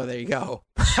 Well, there you go.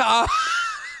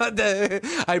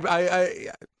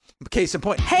 Case in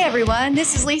point. Hey everyone,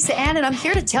 this is Lisa Ann, and I'm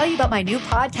here to tell you about my new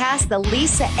podcast, The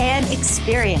Lisa Ann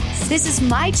Experience. This is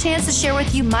my chance to share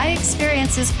with you my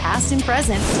experiences, past and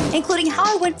present, including how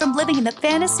I went from living in the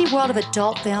fantasy world of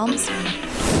adult films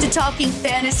to talking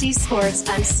fantasy sports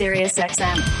on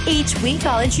SiriusXM. Each week,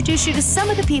 I'll introduce you to some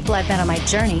of the people I've met on my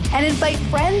journey and invite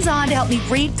friends on to help me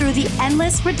read through the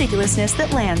endless ridiculousness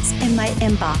that lands in my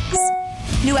inbox.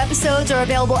 New episodes are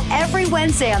available every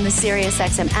Wednesday on the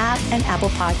SiriusXM app and Apple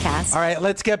Podcasts. All right,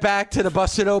 let's get back to the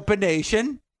Busted Open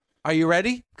Nation. Are you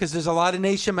ready? Because there's a lot of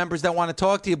Nation members that want to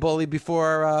talk to you, Bully,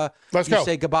 before you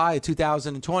say goodbye in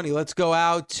 2020. Let's go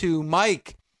out to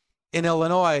Mike in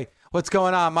Illinois. What's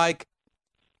going on, Mike?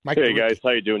 Hey, guys. How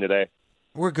you doing today?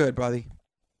 We're good, buddy.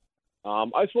 I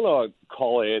just want to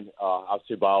call in,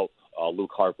 obviously, about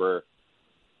Luke Harper.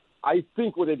 I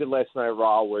think what they did last night at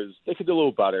Raw was they could do a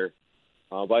little better.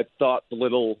 But I thought the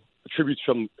little tributes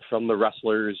from the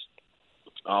wrestlers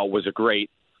was a great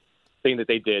thing that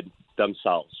they did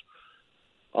themselves.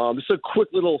 Just a quick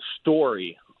little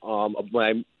story of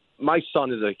when my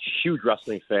son is a huge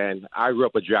wrestling fan. I grew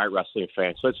up a giant wrestling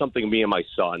fan, so it's something me and my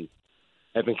son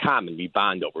have in common. We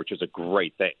bond over, which is a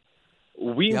great thing.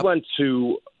 We went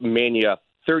to Mania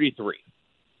 33.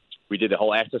 We did the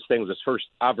whole Access thing. It was his first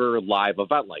ever live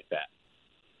event like that.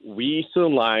 We stood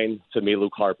in line to meet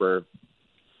Luke Harper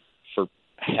for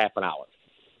half an hour.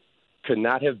 Could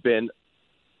not have been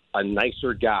a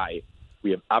nicer guy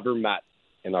we have ever met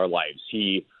in our lives.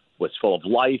 He was full of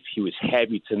life. He was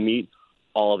happy to meet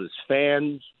all of his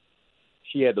fans.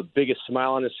 He had the biggest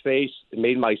smile on his face. It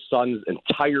made my son's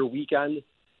entire weekend. And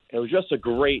it was just a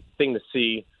great thing to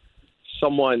see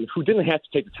someone who didn't have to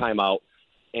take the time out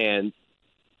and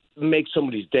make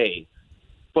somebody's day.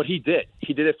 But he did.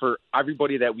 He did it for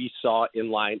everybody that we saw in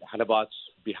line, ahead of us,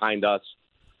 behind us.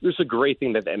 It was a great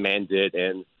thing that man did,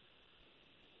 and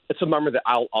it's a memory that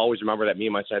I'll always remember that me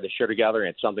and my son had to share together, and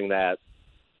it's something that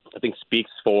I think speaks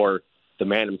for the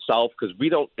man himself, because we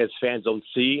don't, as fans, don't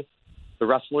see the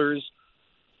wrestlers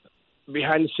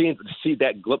behind the scenes, but to see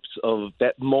that glimpse of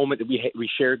that moment that we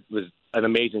shared was an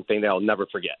amazing thing that I'll never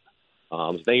forget.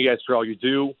 So thank you guys for all you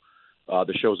do.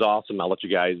 The show's awesome. I'll let you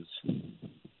guys,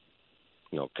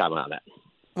 comment on that.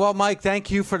 Well, Mike,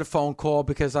 thank you for the phone call,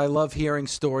 because I love hearing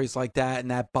stories like that, and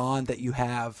that bond that you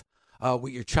have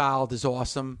with your child is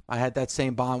awesome. I had that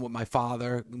same bond with my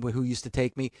father, who used to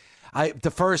take me.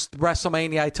 The first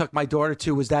WrestleMania I took my daughter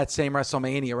to was that same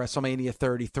WrestleMania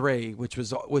 33, which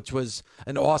was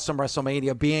an awesome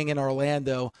WrestleMania. Being in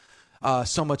Orlando,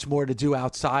 so much more to do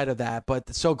outside of that,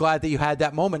 but so glad that you had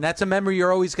that moment. That's a memory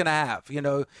you're always going to have.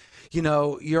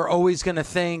 You're always going to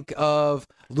think of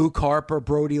Luke Harper,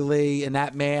 Brody Lee, and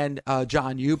that man,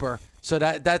 John Huber. So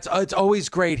it's always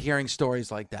great hearing stories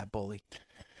like that, Bully.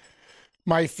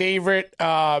 My favorite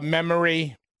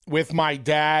memory with my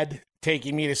dad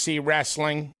taking me to see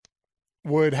wrestling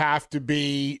would have to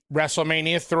be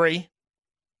WrestleMania 3,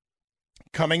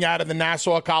 coming out of the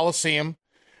Nassau Coliseum,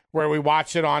 where we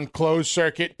watched it on closed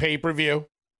circuit pay-per-view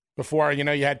before, you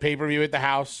had pay-per-view at the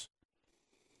house.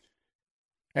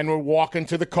 And we're walking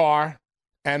to the car,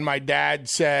 and my dad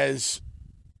says,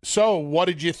 "So, what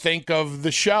did you think of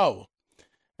the show?"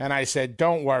 And I said,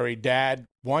 "Don't worry, Dad.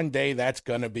 One day that's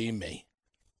going to be me."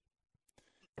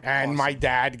 And awesome. My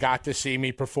dad got to see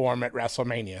me perform at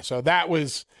WrestleMania. So that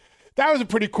was a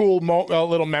pretty cool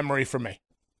little memory for me.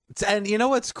 And you know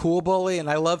what's cool, Bully? And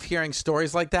I love hearing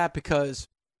stories like that because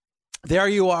there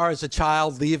you are as a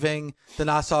child leaving the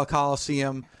Nassau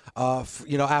Coliseum,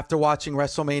 after watching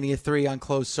WrestleMania 3 on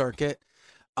closed circuit.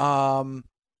 And,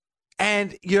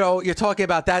 you're talking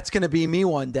about that's going to be me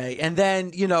one day. And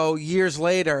then, years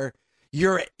later,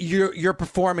 you're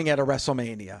performing at a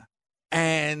WrestleMania.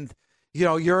 And,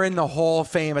 you're in the Hall of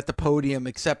Fame at the podium,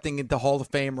 accepting the Hall of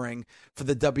Fame ring for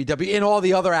the WWE and all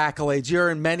the other accolades. You're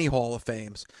in many Hall of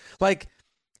Fames. Like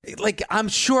I'm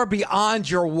sure beyond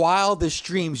your wildest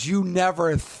dreams, you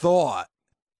never thought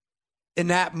in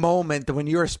that moment that when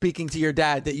you were speaking to your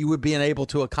dad that you would be able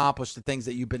to accomplish the things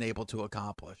that you've been able to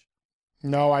accomplish.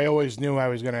 No, I always knew I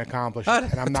was going to accomplish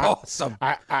it, and I'm not. Awesome.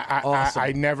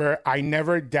 I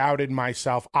never doubted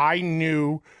myself. I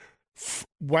knew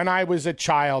when I was a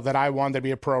child that I wanted to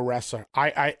be a pro wrestler.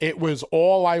 It was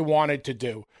all I wanted to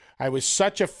do. I was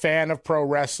such a fan of pro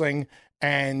wrestling,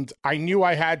 and I knew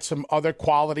I had some other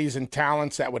qualities and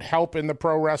talents that would help in the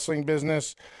pro wrestling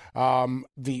business.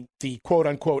 The quote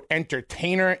unquote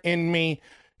entertainer in me.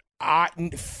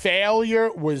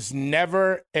 Failure was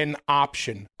never an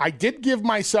option. I did give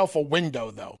myself a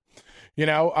window, though.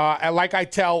 Like I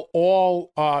tell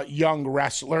all young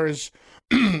wrestlers,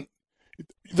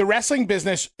 the wrestling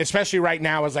business, especially right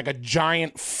now, is like a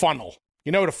giant funnel.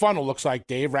 You know what a funnel looks like,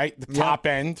 Dave, right? The top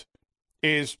end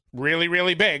is really,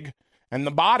 really big, and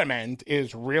the bottom end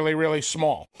is really, really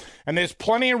small. And there's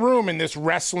plenty of room in this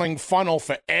wrestling funnel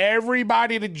for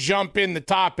everybody to jump in the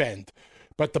top end.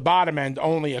 But the bottom end,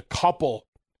 only a couple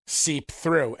seep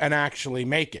through and actually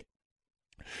make it.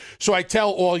 So I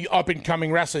tell all you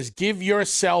up-and-coming wrestlers, give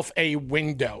yourself a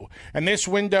window. And this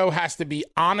window has to be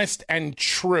honest and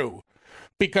true.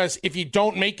 Because if you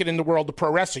don't make it in the world of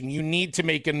pro wrestling, you need to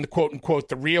make it in the quote-unquote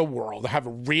the real world, have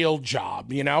a real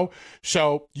job,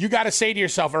 So you got to say to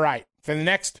yourself, all right, for the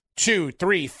next 2,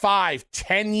 3, 5,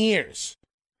 10 years,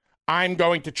 I'm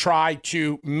going to try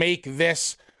to make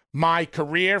this my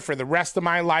career for the rest of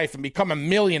my life and become a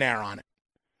millionaire on it.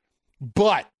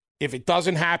 But if it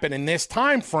doesn't happen in this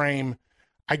time frame,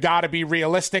 I got to be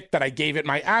realistic that I gave it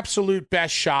my absolute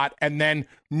best shot and then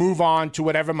move on to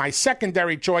whatever my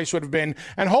secondary choice would have been.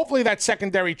 And hopefully that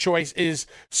secondary choice is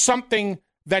something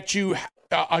that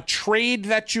a trade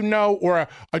that or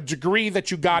a degree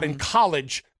that you got in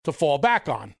college to fall back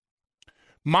on.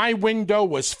 My window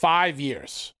was 5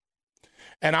 years.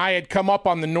 And I had come up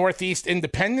on the Northeast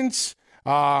Independents,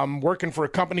 working for a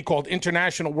company called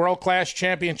International World Class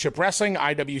Championship Wrestling,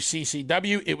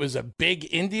 IWCCW. It was a big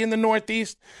indie in the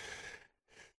Northeast.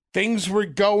 Things were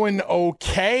going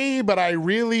okay, but I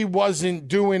really wasn't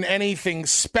doing anything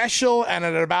special. And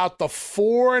at about the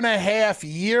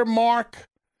 4.5-year mark,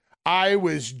 I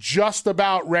was just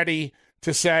about ready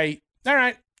to say, all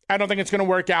right, I don't think it's going to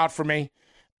work out for me.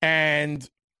 And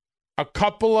a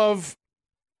couple of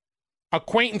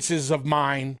acquaintances of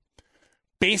mine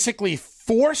basically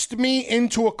forced me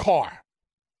into a car.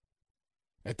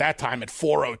 At that time, at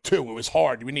 402, it was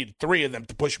hard. We needed 3 of them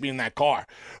to push me in that car.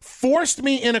 Forced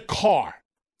me in a car.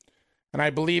 And I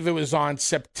believe it was on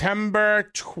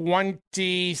September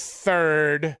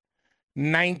 23rd,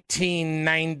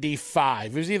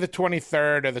 1995. It was either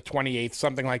 23rd or the 28th,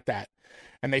 something like that.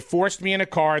 And they forced me in a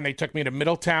car, and they took me to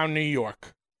Middletown, New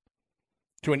York,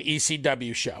 to an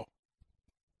ECW show.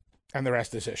 And the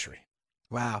rest is history.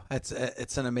 Wow,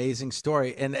 it's an amazing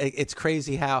story. And it's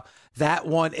crazy how that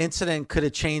one incident could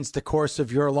have changed the course of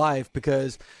your life,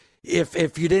 because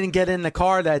if you didn't get in the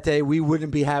car that day, we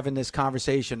wouldn't be having this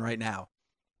conversation right now.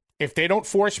 If they don't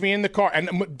force me in the car,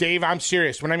 and Dave, I'm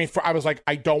serious. When I was like,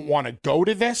 I don't want to go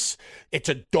to this. It's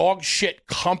a dog shit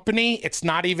company. It's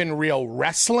not even real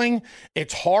wrestling.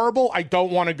 It's horrible. I don't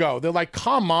want to go. They're like,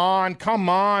 come on.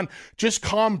 Just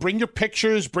come, bring your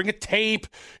pictures, bring a tape.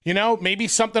 Maybe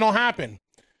something will happen.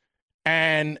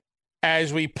 And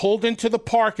as we pulled into the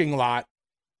parking lot,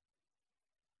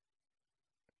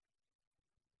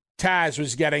 Taz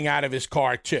was getting out of his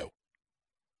car too.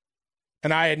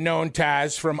 And I had known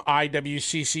Taz from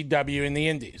IWCCW in the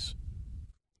Indies.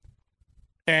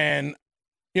 And,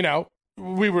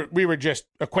 we were just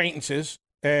acquaintances.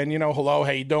 And, hello,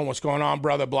 how you doing? What's going on,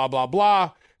 brother? Blah, blah,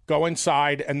 blah. Go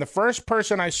inside. And the first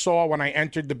person I saw when I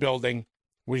entered the building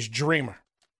was Dreamer.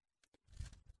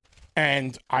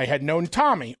 And I had known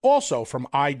Tommy, also from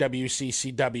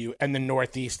IWCCW and the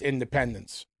Northeast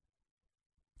Independents.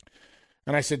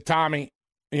 And I said, Tommy,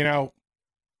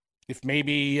 if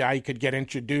maybe I could get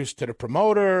introduced to the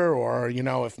promoter, or,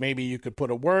 if maybe you could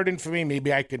put a word in for me,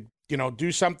 maybe I could,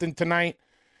 do something tonight.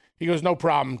 He goes, no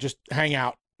problem, just hang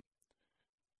out.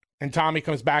 And Tommy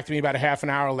comes back to me about a half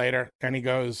an hour later, and he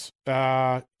goes,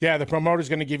 yeah, the promoter's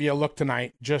going to give you a look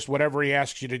tonight. Just whatever he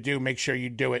asks you to do, make sure you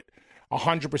do it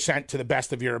 100% to the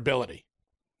best of your ability.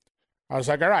 I was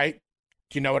like, all right,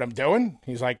 do you know what I'm doing?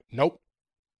 He's like, nope.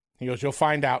 He goes, you'll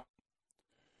find out.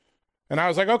 And I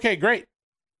was like, okay, great.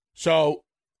 So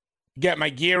get my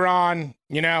gear on,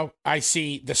 I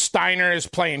see the Steiners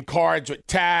playing cards with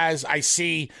Taz. I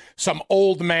see some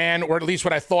old man, or at least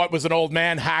what I thought was an old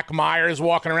man, Hack Myers,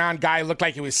 walking around. Guy looked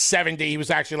like he was 70. He was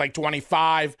actually like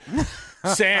 25.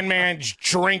 Sandman's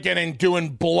drinking and doing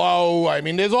blow. I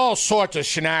mean, there's all sorts of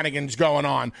shenanigans going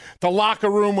on. The locker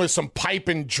room was some pipe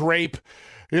and drape.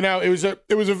 It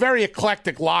was a very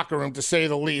eclectic locker room, to say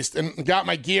the least. And got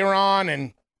my gear on,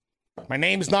 and my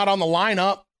name's not on the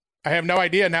lineup. I have no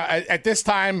idea. Now, at this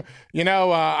time,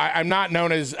 I'm not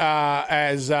known as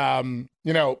Bubba.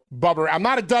 I'm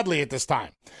not a Dudley at this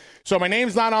time. So my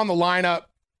name's not on the lineup.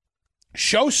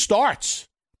 Show starts.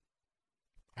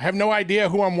 I have no idea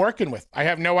who I'm working with. I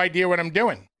have no idea what I'm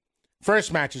doing.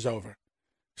 First match is over.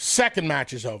 Second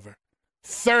match is over.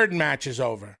 Third match is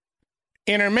over.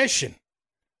 Intermission.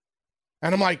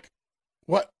 And I'm like,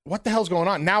 what the hell's going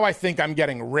on? Now I think I'm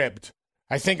getting ribbed.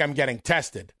 I think I'm getting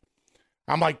tested.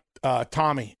 I'm like,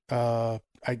 Tommy, I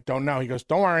don't know. He goes,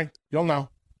 don't worry. You'll know.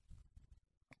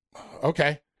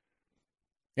 Okay.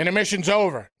 Intermission's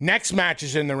over. Next match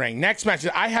is in the ring. Next match.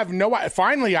 I have no.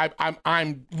 Finally,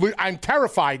 I'm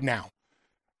terrified now.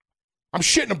 I'm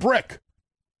shitting a brick.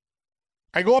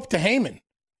 I go up to Heyman,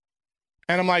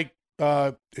 and I'm like,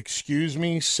 excuse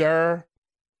me, sir.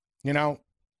 I don't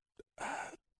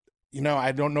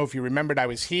know if you remembered I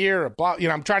was here or blah.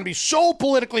 I'm trying to be so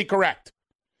politically correct.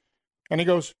 And he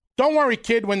goes, don't worry,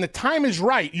 kid. When the time is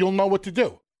right, you'll know what to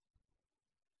do.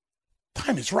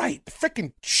 Time is right. The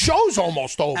freaking show's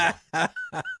almost over.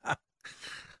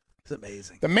 It's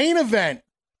amazing. The main event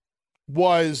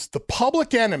was the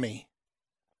Public Enemy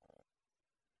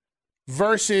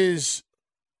versus,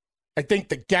 I think,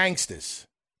 the Gangsters.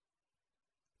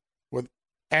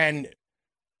 And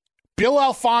Bill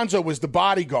Alfonso was the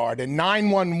bodyguard, and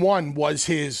 911 was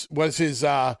his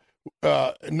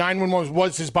 911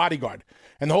 was his bodyguard.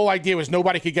 And the whole idea was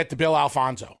nobody could get to Bill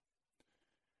Alfonso.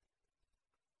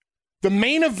 The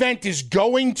main event is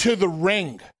going to the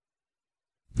ring.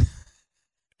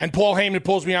 And Paul Heyman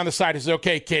pulls me on the side and says,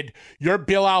 okay, kid, you're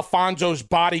Bill Alfonso's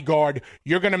bodyguard.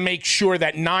 You're going to make sure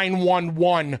that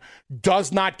 911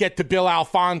 does not get to Bill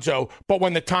Alfonso. But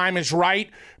when the time is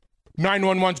right,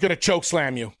 911's going to choke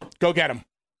slam you. Go get him.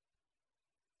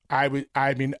 I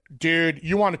mean, dude,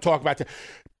 you want to talk about that?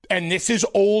 And this is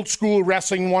old school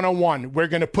wrestling 101. We're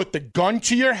going to put the gun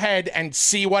to your head and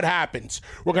see what happens.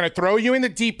 We're going to throw you in the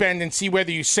deep end and see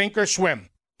whether you sink or swim.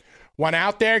 Went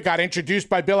out there, got introduced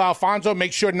by Bill Alfonso,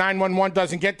 make sure 911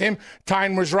 doesn't get to him.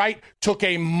 Time was right. Took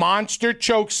a monster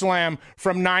choke slam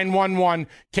from 911.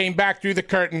 Came back through the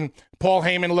curtain. Paul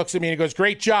Heyman looks at me and he goes,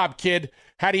 great job, kid.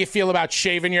 How do you feel about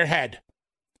shaving your head?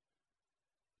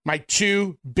 My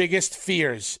two biggest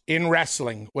fears in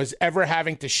wrestling was ever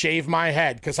having to shave my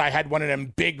head because I had one of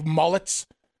them big mullets.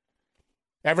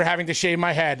 Ever having to shave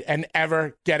my head and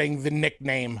ever getting the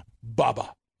nickname Bubba.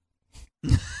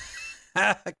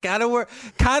 Kind of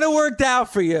worked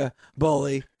out for you,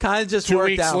 Bully. Kind of just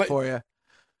worked out for you.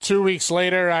 2 weeks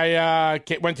later, I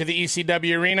went to the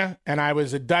ECW arena, and I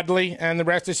was a Dudley, and the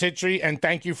rest is history. And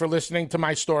thank you for listening to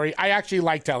my story. I actually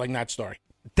like telling that story.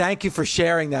 Thank you for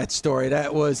sharing that story.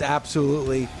 That was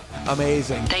absolutely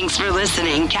amazing. Thanks for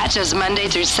listening. Catch us Monday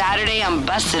through Saturday on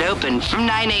Busted Open from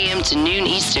 9 a.m. to noon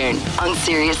Eastern on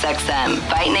SiriusXM,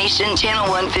 Fight Nation Channel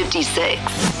 156.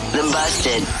 The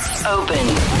Busted Open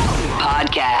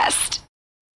Podcast.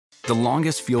 The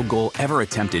longest field goal ever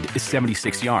attempted is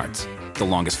 76 yards. The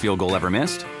longest field goal ever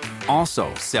missed?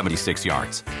 Also 76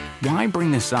 yards. Why bring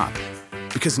this up?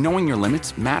 Because knowing your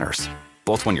limits matters,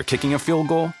 both when you're kicking a field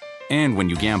goal and when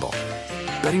you gamble.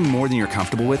 Betting more than you're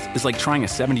comfortable with is like trying a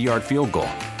 70-yard field goal.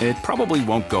 It probably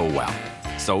won't go well.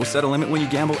 So set a limit when you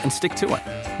gamble and stick to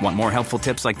it. Want more helpful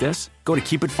tips like this? Go to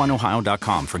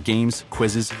keepitfunohio.com for games,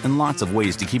 quizzes, and lots of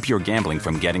ways to keep your gambling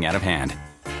from getting out of hand.